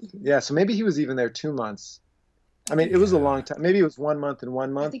month? Yeah, so maybe he was even there 2 months. I mean, it was a long time. Maybe it was 1 month and 1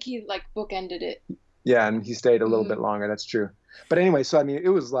 I month. think he like bookended it. Yeah, and he stayed a little Mhm. bit longer. That's true. But anyway, so I mean, it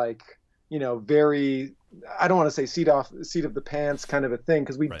was like, you know, very, I don't want to say seat of the pants kind of a thing,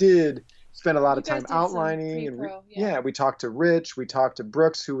 because we Right. did spend a lot You of time guys did some outlining, and pre-pro, we talked to Rich, we talked to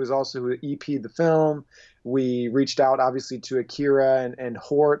Brooks, who was also who EP'd the film. We reached out obviously to Akira and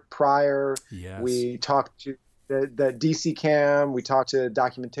Hort prior. Yes. We talked to the DC Cam. We talked to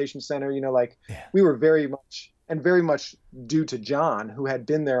Documentation Center. You know, like Yeah. we were very much due to John, who had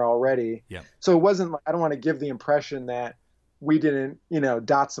been there already. Yeah. So it wasn't like, I don't want to give the impression that we didn't, you know,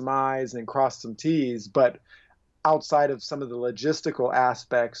 dot some I's and cross some T's, but outside of some of the logistical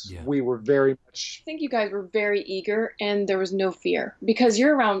aspects, Yeah. we were very much. I think you guys were very eager, and there was no fear because you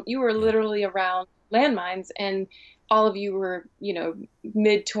were literally around landmines, and all of you were, you know,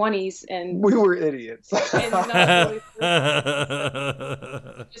 mid-20s, and We were idiots. and not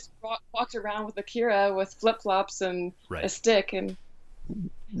really just walked around with Akira with flip-flops and Right. a stick and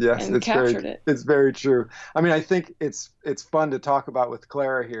Yes, and captured very, it. It's very true. I mean, I think it's fun to talk about with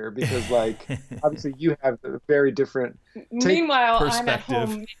Clara here because, like, obviously you have a very different. Meanwhile, I'm at perspective.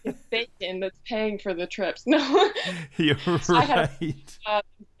 home making bacon that's paying for the trips. No, You're I had right.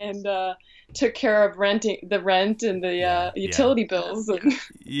 and took care of rent and the utility bills. And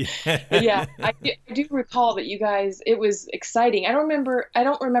Yeah. but yeah, I do recall that you guys. It was exciting. I don't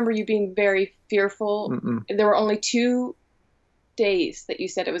remember you being very fearful. Mm-mm. There were only 2 days that you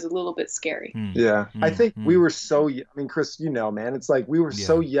said it was a little bit scary. Yeah, I think mm. we were so. I mean, Chris, you know, man, it's like we were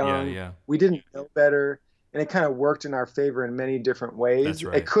so young. Yeah. We didn't know better, and it kind of worked in our favor in many different ways. That's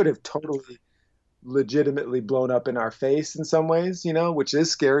right. It could have totally, legitimately blown up in our face in some ways, you know, which is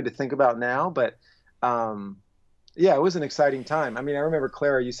scary to think about now. But, yeah, it was an exciting time. I mean, I remember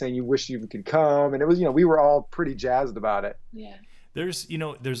Clara, you saying you wish you could come, and it was, you know, we were all pretty jazzed about it. Yeah.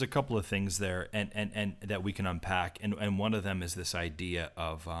 There's a couple of things there and that we can unpack, and one of them is this idea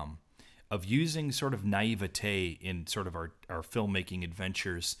of using sort of naivete in sort of our filmmaking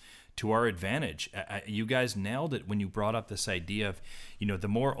adventures to our advantage. You guys nailed it when you brought up this idea of, you know, the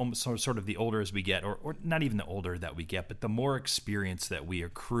more sort of the older as we get, or not even the older that we get, but the more experience that we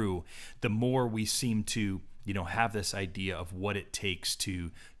accrue, the more we seem to, you know, have this idea of what it takes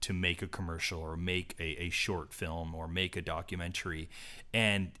to make a commercial or make a short film or make a documentary.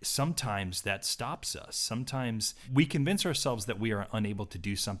 And sometimes that stops us. Sometimes we convince ourselves that we are unable to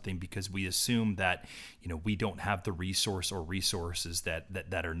do something because we assume that, you know, we don't have the resource or resources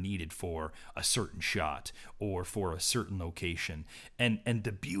that are needed for a certain shot or for a certain location. And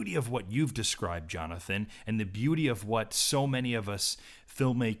the beauty of what you've described, Jonathan, and the beauty of what so many of us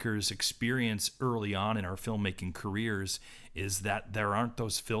filmmakers experience early on in our filmmaking careers is that there aren't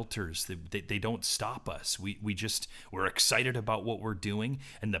those filters. They don't stop us. We're excited about what we're doing,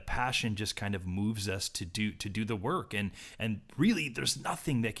 and the passion just kind of moves us to do the work. And really, there's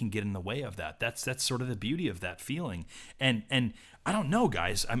nothing that can get in the way of that. That's sort of the beauty of that feeling. And I don't know,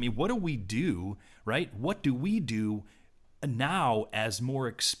 guys. I mean, what do we do, right? What do we do now, as more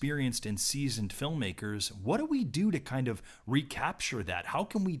experienced and seasoned filmmakers, what do we do to kind of recapture that? How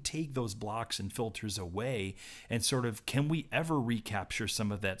can we take those blocks and filters away and sort of, can we ever recapture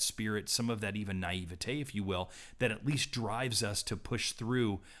some of that spirit, some of that even naivete, if you will, that at least drives us to push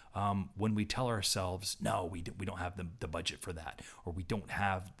through when we tell ourselves, no, we don't have the budget for that, or we don't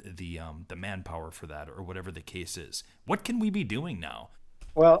have the manpower for that, or whatever the case is. What can we be doing now?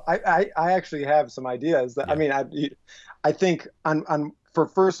 Well, I actually have some ideas. That, Yeah. I mean, I think for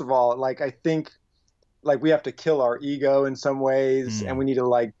first of all, like, I think like we have to kill our ego in some ways, and we need to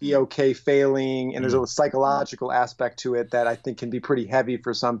like be okay failing. And there's a psychological aspect to it that I think can be pretty heavy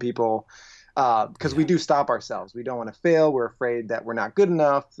for some people, because we do stop ourselves. We don't want to fail. We're afraid that we're not good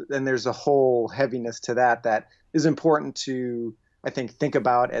enough. And there's a whole heaviness to that is important to, I think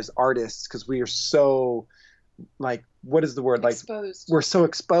about as artists, because we are so, like, what is the word? Like, Exposed. we're so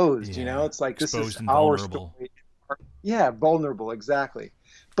exposed, you Yeah. know, it's like, this Exposed is and our vulnerable. story. Yeah, vulnerable, exactly.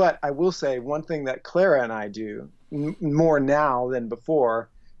 But I will say one thing that Clara and I do more now than before,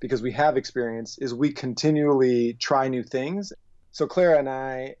 because we have experience, is we continually try new things. So Clara and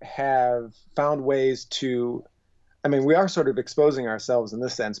I have found ways to, I mean, we are sort of exposing ourselves in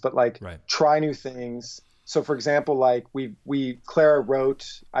this sense, but like try new things. So for example, like Clara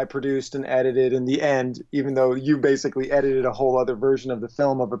wrote, I produced and edited in the end, even though you basically edited a whole other version of the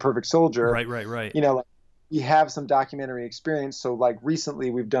film of A Perfect Soldier. Right. You know, like, we have some documentary experience. So like recently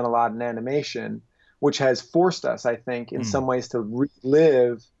we've done a lot in animation, which has forced us, I think, in some ways to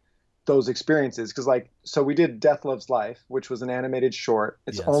relive those experiences. Cause like, so we did Death Loves Life, which was an animated short.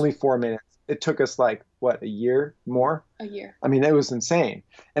 It's only 4 minutes. It took us like, what, a year more? A year. I mean, it was insane.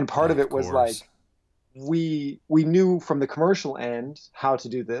 And part of it was like, we knew from the commercial end how to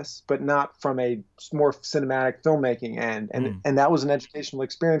do this, but not from a more cinematic filmmaking end. And that was an educational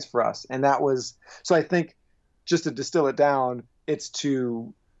experience for us. And that was, so I think, just to distill it down, it's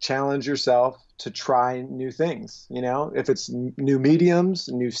to challenge yourself to try new things, you know, if it's new mediums,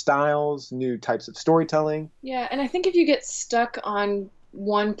 new styles, new types of storytelling. Yeah, and I think if you get stuck on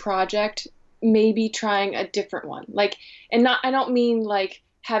one project, maybe trying a different one. Like, and not, I don't mean like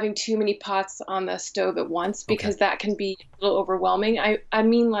having too many pots on the stove at once, because that can be a little overwhelming. I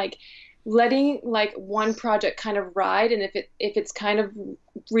mean like letting like one project kind of ride, and if it's kind of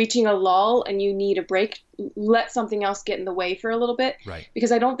reaching a lull and you need a break, let something else get in the way for a little bit. Right.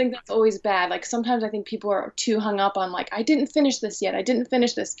 Because I don't think that's always bad. Like sometimes I think people are too hung up on like, I didn't finish this yet. I didn't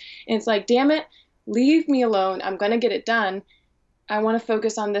finish this. And it's like, damn it, leave me alone. I'm going to get it done. I want to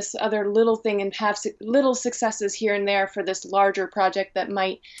focus on this other little thing and have little successes here and there for this larger project that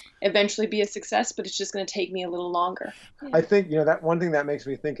might eventually be a success, but it's just going to take me a little longer. Yeah. I think, you know, that one thing that makes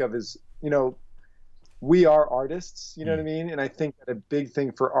me think of is, you know, we are artists, you know what I mean? And I think that a big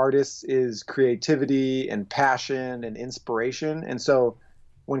thing for artists is creativity and passion and inspiration. And so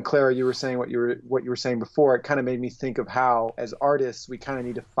when Clara, you were saying what you were saying before, it kind of made me think of how as artists, we kind of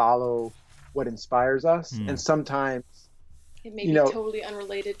need to follow what inspires us. And sometimes it may be totally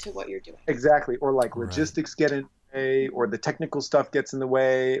unrelated to what you're doing. Exactly. Or like logistics get in the way, or the technical stuff gets in the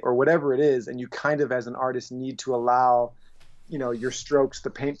way, or whatever it is. And you kind of, as an artist, need to allow, you know, your strokes, the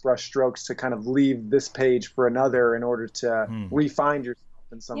paintbrush strokes, to kind of leave this page for another in order to refine yourself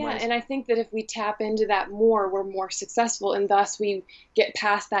in some ways. Yeah, and I think that if we tap into that more, we're more successful, and thus we get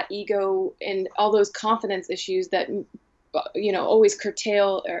past that ego and all those confidence issues that, you know, always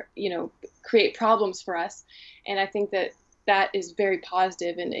curtail or, you know, create problems for us. And I think that is very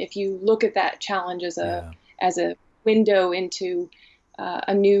positive. And if you look at that challenge as a window into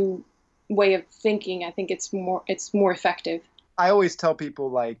a new way of thinking, I think it's more effective. I always tell people,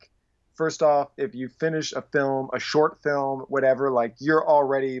 like, first off, if you finish a film, a short film, whatever, like you're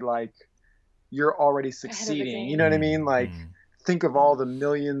already succeeding. You know what I mean? Like, think of all the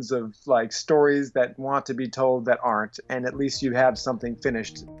millions of like stories that want to be told that aren't, and at least you have something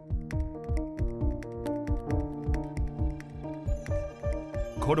finished.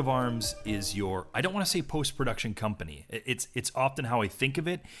 Coat of Arms is your, I don't want to say post-production company. It's often how I think of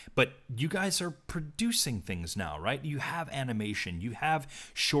it, but you guys are producing things now, right? You have animation, you have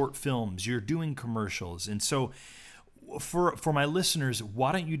short films, you're doing commercials. And so for my listeners,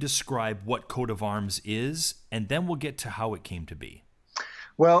 why don't you describe what Coat of Arms is, and then we'll get to how it came to be.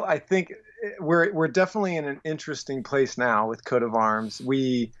 Well, I think we're definitely in an interesting place now with Coat of Arms.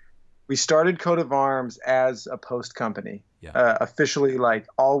 We started Coat of Arms as a post company. Officially, like,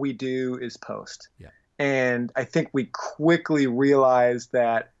 all we do is post. And I think we quickly realized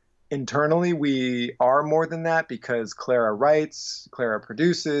that internally we are more than that, because Clara writes, Clara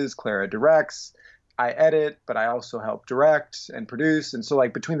produces, Clara directs, I edit, but I also help direct and produce. And so,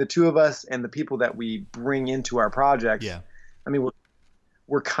 like, between the two of us and the people that we bring into our projects, I mean,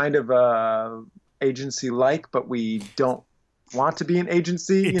 we're kind of agency-like, but we don't want to be an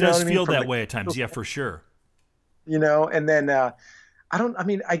agency. It you know does what I mean? feel From that the, way at times. Yeah, for sure. you know, and then I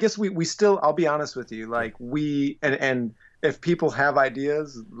mean, I guess we still, I'll be honest with you, like and if people have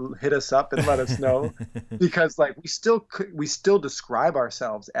ideas, hit us up and let us know, because like we still describe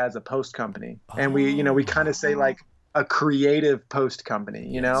ourselves as a post company, and we kind of say like a creative post company,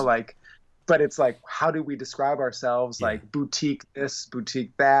 you know, like, but it's like, how do we describe ourselves? Like boutique this,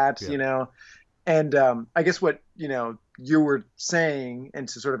 boutique that, you know? And I guess what, you were saying, and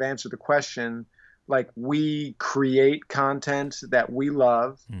to sort of answer the question, like we create content that we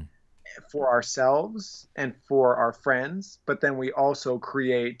love for ourselves and for our friends, but then we also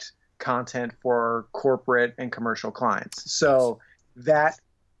create content for corporate and commercial clients. So that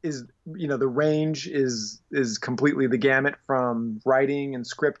is, the range is completely the gamut, from writing and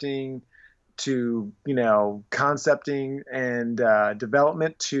scripting to, concepting and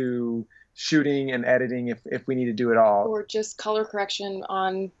development, to shooting and editing if we need to do it all. Or just color correction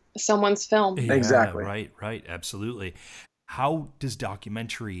on someone's film. Yeah, exactly. Right. Absolutely. How does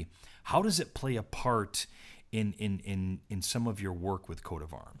it play a part in some of your work with Coat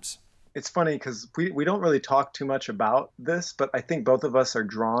of Arms? It's funny because we don't really talk too much about this, but I think both of us are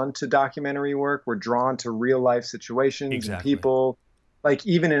drawn to documentary work. We're drawn to real life situations and people, like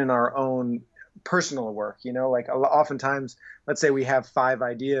even in our own personal work, like oftentimes, let's say we have 5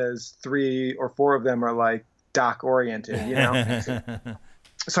 ideas, 3 or 4 of them are like doc oriented,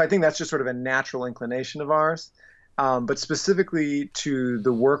 So I think that's just sort of a natural inclination of ours. But specifically to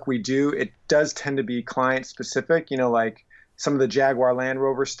the work we do, it does tend to be client specific. Like some of the Jaguar Land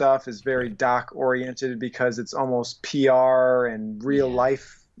Rover stuff is very doc oriented because it's almost PR and real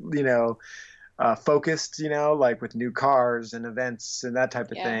life, focused, like with new cars and events and that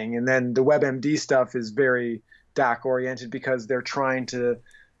type of thing. And then the WebMD stuff is very doc oriented because they're trying to,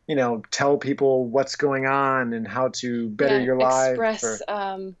 tell people what's going on and how to better your life. Express,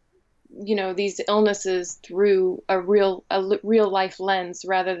 these illnesses through a real life lens,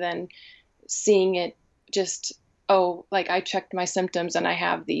 rather than seeing it just, like I checked my symptoms and I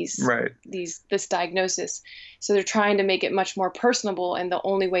have this diagnosis. So they're trying to make it much more personable, and the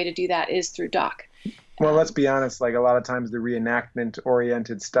only way to do that is through doc. Well, let's be honest, like a lot of times the reenactment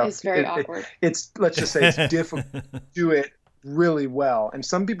oriented stuff is very awkward. It's, let's just say, it's difficult to do it really well, and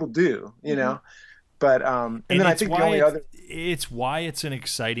some people do, but and then I think the only other, it's why it's an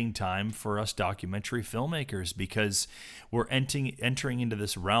exciting time for us documentary filmmakers, because we're entering into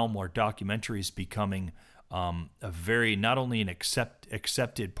this realm where documentary is becoming a very, not only an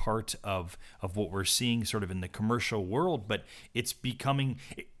accepted part of what we're seeing sort of in the commercial world, but it's becoming,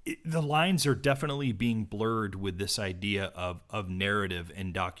 the lines are definitely being blurred with this idea of narrative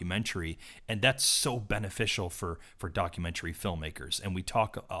and documentary, and that's so beneficial for documentary filmmakers, and we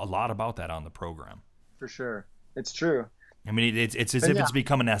talk a lot about that on the program. For sure, it's true. I mean, it's as if it's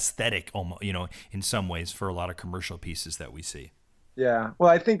become an aesthetic, almost, in some ways, for a lot of commercial pieces that we see. Yeah, well,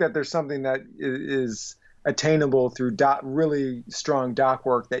 I think that there's something that is attainable through really strong doc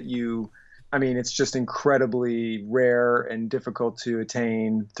work that it's just incredibly rare and difficult to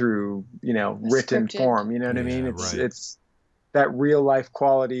attain through, written form. You know what I mean? It's that real life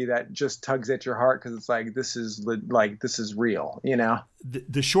quality that just tugs at your heart, because it's like, this is real,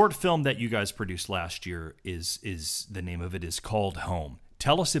 The short film that you guys produced last year is the name of it is called Home.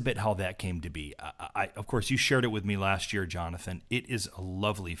 Tell us a bit how that came to be. Of course, you shared it with me last year, Jonathan. It is a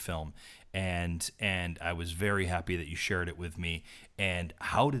lovely film, and I was very happy that you shared it with me. And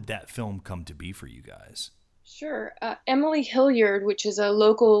how did that film come to be for you guys? Sure. Emily Hilliard, which is a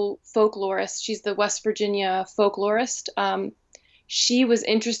local folklorist, she's the West Virginia folklorist. She was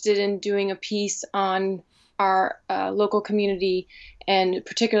interested in doing a piece on our local community, and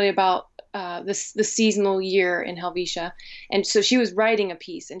particularly about the seasonal year in Helvetia. And so she was writing a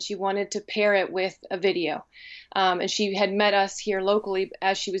piece, and she wanted to pair it with a video. And she had met us here locally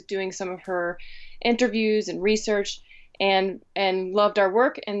as she was doing some of her interviews and research, and loved our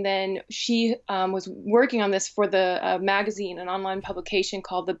work. And then she was working on this for the magazine, an online publication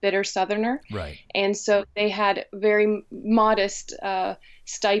called The Bitter Southerner. Right. And so they had very modest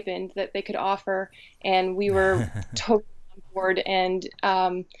stipend that they could offer, and we were totally on board. And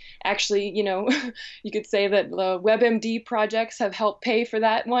actually, you could say that the WebMD projects have helped pay for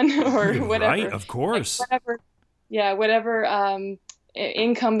that one, or whatever. Right, of course. Like whatever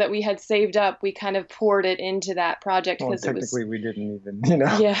income that we had saved up, we kind of poured it into that project. Well, technically we didn't even,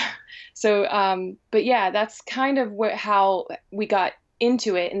 Yeah. So, but yeah, that's kind of how we got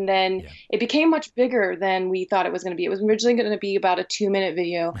into it. And then it became much bigger than we thought it was going to be. It was originally going to be about a 2-minute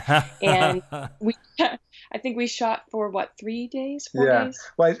video. And I think we shot for what, 3 days, 4 Yeah. days?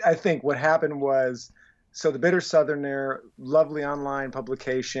 Well, I think what happened was, so the Bitter Southerner, lovely online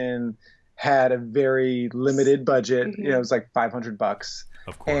publication, had a very limited budget. Mm-hmm. You know, it was like $500.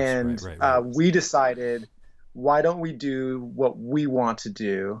 Of course. And Right. we decided, why don't we do what we want to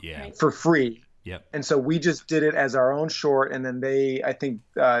do for free? Yep. And so we just did it as our own short, and then they, I think,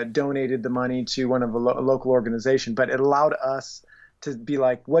 donated the money to one of a local organization. But it allowed us to be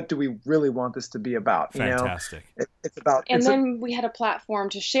like, what do we really want this to be about? Fantastic. You know? It's about. And then we had a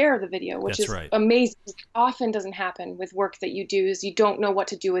platform to share the video, which is amazing. It often doesn't happen with work that you do, is you don't know what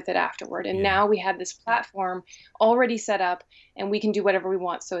to do with it afterward. And now we have this platform already set up, and we can do whatever we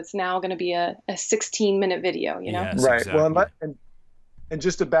want. So it's now going to be a 16-minute video, you know? Yes, right. Exactly. Well, and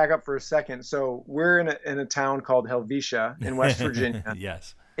just to back up for a second, so we're in a town called Helvetia in West Virginia.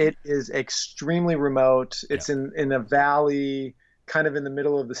 Yes. It is extremely remote. It's in a valley, kind of in the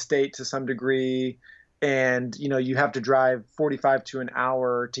middle of the state to some degree. And, you know, you have to drive 45 to an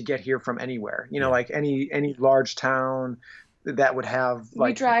hour to get here from anywhere, you know, like any large town that would have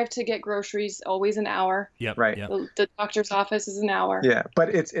like. We drive to get groceries always an hour. Yep. Right. Yep. The doctor's office is an hour. Yeah.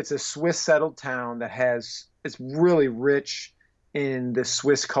 But it's a Swiss settled town that it's really rich in the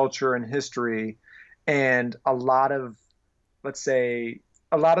Swiss culture and history, and a lot of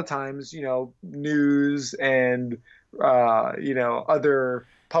times, you know, news and, you know, other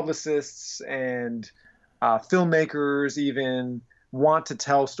publicists and filmmakers even want to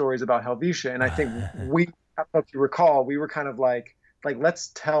tell stories about Helvetia. And I think I don't know if you recall, we were kind of like,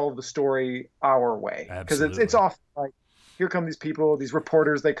 let's tell the story our way. Because it's often like, here come these people, these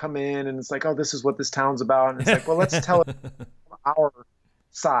reporters, they come in and it's like, oh, this is what this town's about. And it's like, well, let's tell it our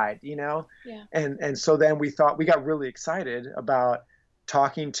side, you know? Yeah. And so then we got really excited about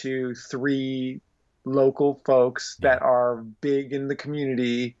talking to 3 local folks that are big in the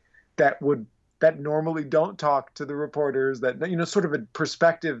community that normally don't talk to the reporters, that, you know, sort of an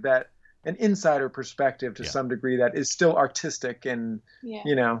insider perspective to some degree that is still artistic and,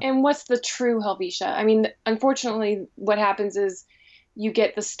 you know. And what's the true Helvetia? I mean, unfortunately, what happens is you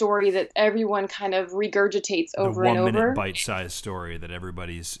get the story that everyone kind of regurgitates over and over. The 1-minute bite-sized story that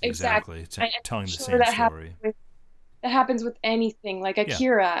everybody's exactly telling the same story. That happens with anything, like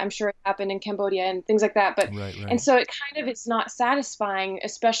Akira. I'm sure it happened in Cambodia and things like that. But and so it kind of is not satisfying,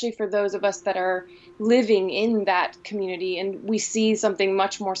 especially for those of us that are living in that community, and we see something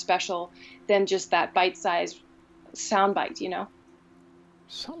much more special than just that bite-sized soundbite, you know.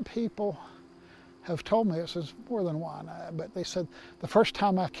 Some people have told me, this is more than one, but they said the first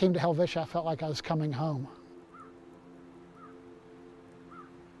time I came to Helvetia, I felt like I was coming home.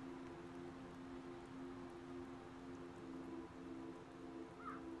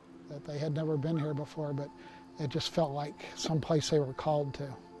 That they had never been here before, but it just felt like some place they were called to.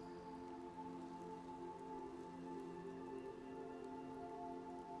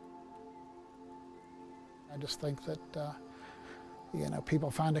 I just think that you know, people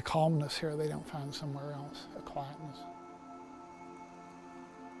find a calmness here they don't find somewhere else, a quietness.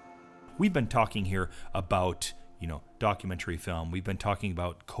 We've been talking here about, you know, documentary film. We've been talking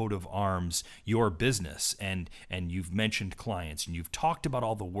about coat of arms, your business, and you've mentioned clients, and you've talked about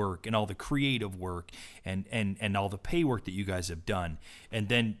all the work and all the creative work and all the pay work that you guys have done. And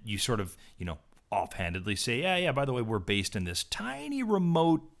then you sort of, you know, offhandedly say, yeah, by the way, we're based in this tiny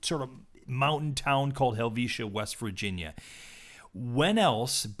remote sort of mountain town called Helvetia, West Virginia. When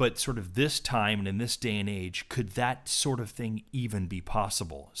else but sort of this time and in this day and age could that sort of thing even be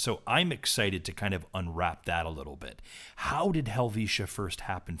possible? So I'm excited to kind of unwrap that a little bit. How did Helvetia first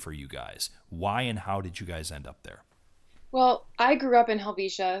happen for you guys? Why and how did you guys end up there? Well, I grew up in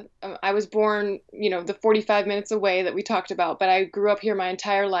Helvetia. I was born, you know, the 45 minutes away that we talked about, but I grew up here my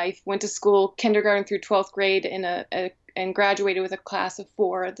entire life, went to school, kindergarten through 12th grade and graduated with a class of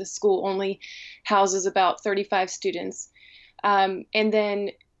 4. The school only houses about 35 students. And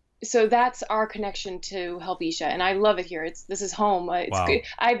then, so that's our connection to Helvetia, and I love it here. This is home. It's good.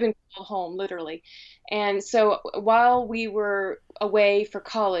 I've been called home, literally. And so while we were away for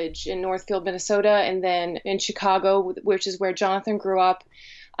college in Northfield, Minnesota, and then in Chicago, which is where Jonathan grew up,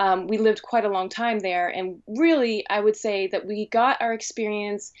 we lived quite a long time there. And really, I would say that we got our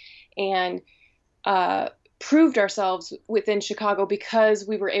experience and proved ourselves within Chicago because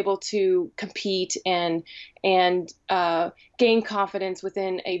we were able to compete and gain confidence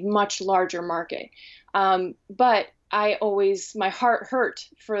within a much larger market. But my heart hurt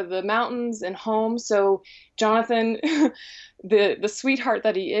for the mountains and home. So Jonathan, the sweetheart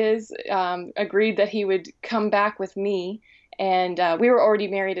that he is, agreed that he would come back with me. And we were already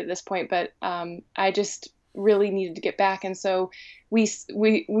married at this point, but I just really needed to get back. And so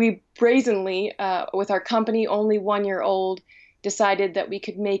we brazenly, with our company only 1 year old, decided that we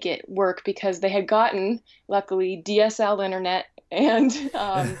could make it work because they had gotten, luckily, DSL internet and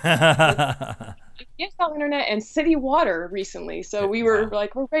DSL internet and city water recently. So we were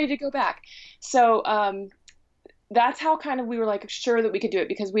like, we're ready to go back. So that's how kind of we were like sure that we could do it,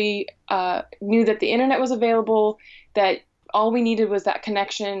 because we knew that the internet was available, that all we needed was that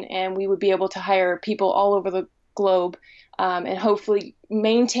connection, and we would be able to hire people all over the globe, and hopefully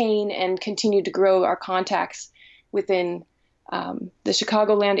maintain and continue to grow our contacts within the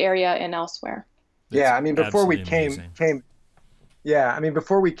Chicagoland area and elsewhere. Yeah, I mean, before we amazing.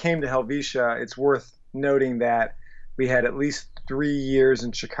 before we came to Helvetia, it's worth noting that we had at least 3 years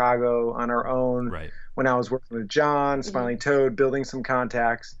in Chicago on our own. Right. When I was working with John, Smiling Toad, building some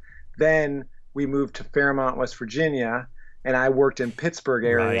contacts. Then we moved to Fairmont, West Virginia, and I worked in Pittsburgh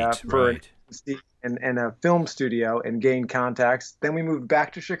area for an agency and a film studio and gained contacts. Then we moved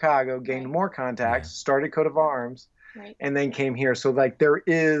back to Chicago, gained more contacts, started Coat of Arms, and then came here. So like there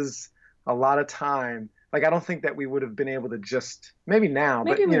is a lot of time. Like I don't think that we would have been able to just, maybe now,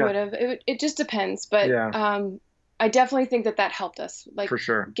 maybe but we would have. It just depends. But I definitely think that helped us. Like for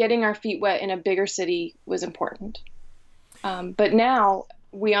sure. Getting our feet wet in a bigger city was important. But now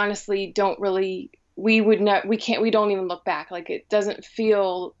we honestly don't really, we don't even look back. Like it doesn't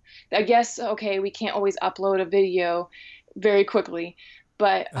feel, I guess, okay, we can't always upload a video very quickly,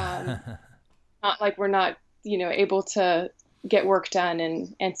 but not like we're not, able to get work done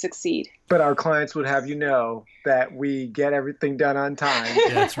and succeed. But our clients would have you know that we get everything done on time.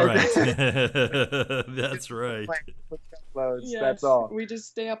 That's right. That's right. Yes, that's all. We just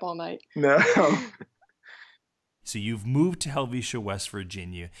stay up all night. No. So you've moved to Helvetia, West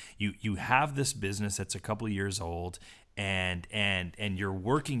Virginia. You have this business that's a couple of years old, and you're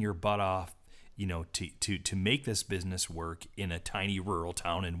working your butt off, to make this business work in a tiny rural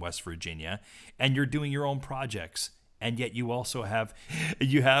town in West Virginia, and you're doing your own projects. And yet you also have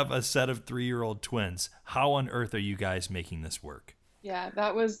a set of 3-year-old twins. How on earth are you guys making this work? Yeah,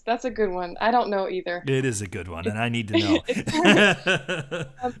 that's a good one. I don't know either. It is a good one, and I need to know.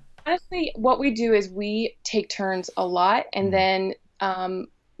 Honestly, what we do is we take turns a lot, and then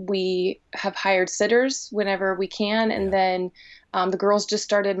we have hired sitters whenever we can, and then the girls just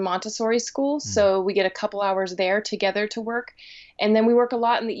started Montessori school, so we get a couple hours there together to work, and then we work a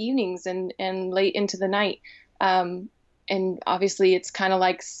lot in the evenings and late into the night. And obviously it's kind of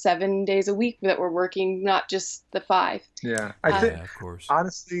like 7 days a week that we're working, not just the 5. Yeah. I think, of course.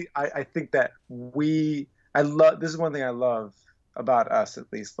 Honestly, I think that this is one thing I love about us,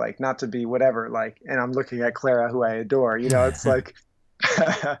 at least, like not to be whatever, like, and I'm looking at Clara, who I adore, it's like,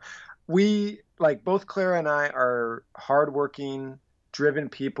 both Clara and I are hardworking, driven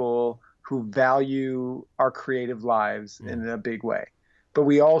people who value our creative lives in a big way. But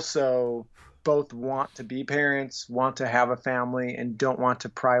we also both want to be parents, want to have a family, and don't want to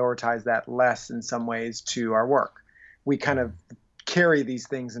prioritize that less in some ways to our work. We kind of carry these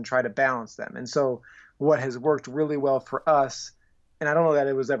things and try to balance them. And so what has worked really well for us, and I don't know that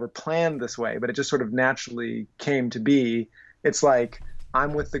it was ever planned this way, but it just sort of naturally came to be. It's like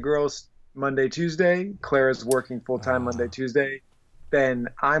I'm with the girls Monday, Tuesday, Clara's working full-time Monday, Tuesday. Then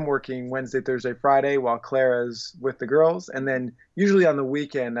I'm working Wednesday, Thursday, Friday while Clara's with the girls. And then usually on the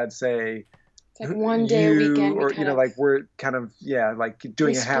weekend, I'd say, it's like 1 day a weekend, or like we're kind of like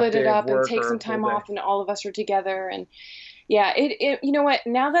doing a half day of work, split it up and take some time off, and all of us are together. And yeah, it you know what?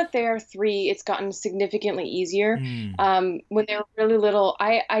 Now that they're 3, it's gotten significantly easier. When they were really little,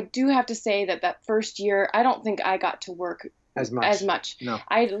 I do have to say that first year, I don't think I got to work as much. No,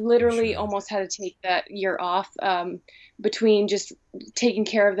 I literally almost had to take that year off between just taking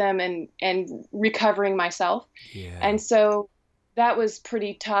care of them and recovering myself. Yeah. And so that was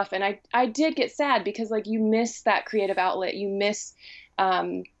pretty tough. And I did get sad because like you miss that creative outlet. You miss,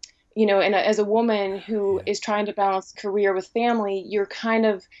 and as a woman who is trying to balance career with family, you're kind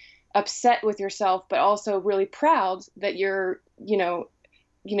of upset with yourself, but also really proud that you're,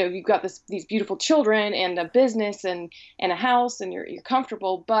 you've got these beautiful children and a business and a house, and you're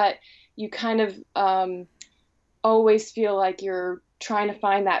comfortable, but you kind of always feel like you're trying to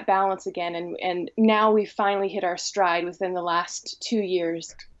find that balance again. And now we finally hit our stride within the last 2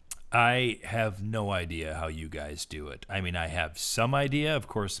 years. I have no idea how you guys do it. I mean, I have some idea. Of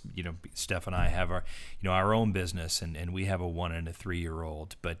course, Steph and I have our own business, and we have a 1 and a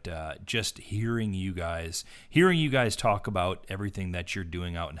 3-year-old. But just hearing you guys talk about everything that you're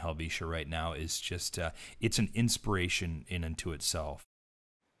doing out in Helvetia right now is just it's an inspiration in and to itself.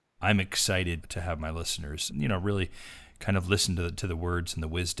 I'm excited to have my listeners, you know, really kind of listen to the words and the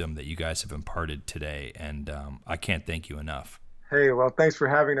wisdom that you guys have imparted today. And I can't thank you enough. Hey, well, thanks for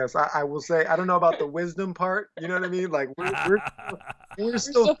having us. I will say, I don't know about the wisdom part. You know what I mean? Like we're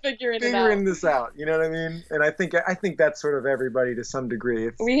still figuring this out. You know what I mean? And I think that's sort of everybody to some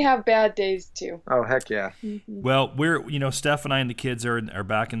degree. We have bad days too. Oh, heck yeah. Mm-hmm. Well, Steph and I and the kids are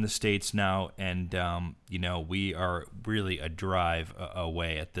back in the States now, and we are really a drive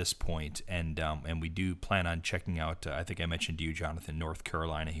away at this point, and we do plan on checking out. I think I mentioned to you, Jonathan, North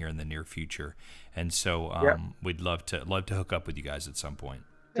Carolina here in the near future, and so we'd love to hook up with you guys at some point.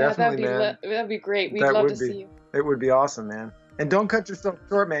 Yeah, Definitely, that'd be great. We'd love to see you. It would be awesome, man. And don't cut yourself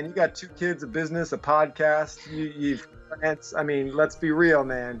short, man. You got 2 kids, a business, a podcast. You've friends. I mean, let's be real,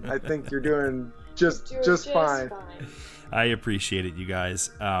 man. I think you're doing just fine. I appreciate it, you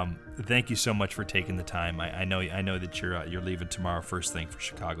guys. Thank you so much for taking the time. I know that you're leaving tomorrow first thing for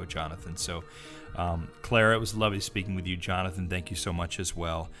Chicago, Jonathan. So, Clara, it was lovely speaking with you. Jonathan, thank you so much as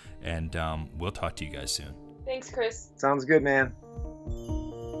well. And we'll talk to you guys soon. Thanks, Chris. Sounds good, man.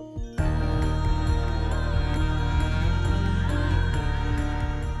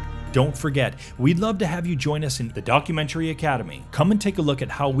 Don't forget, we'd love to have you join us in the Documentary Academy. Come and take a look at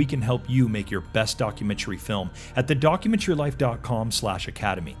how we can help you make your best documentary film at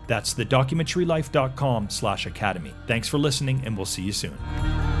thedocumentarylife.com/academy. That's thedocumentarylife.com/academy. Thanks for listening, and we'll see you soon.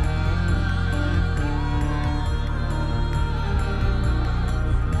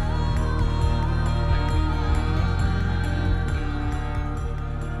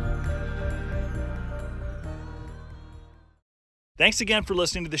 Thanks again for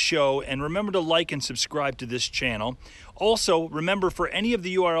listening to the show, and remember to like and subscribe to this channel. Also, remember, for any of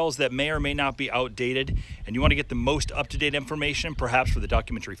the URLs that may or may not be outdated and you want to get the most up-to-date information, perhaps for the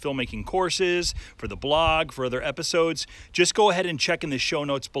documentary filmmaking courses, for the blog, for other episodes, just go ahead and check in the show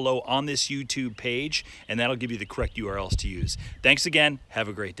notes below on this YouTube page, and that'll give you the correct URLs to use. Thanks again. Have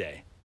a great day.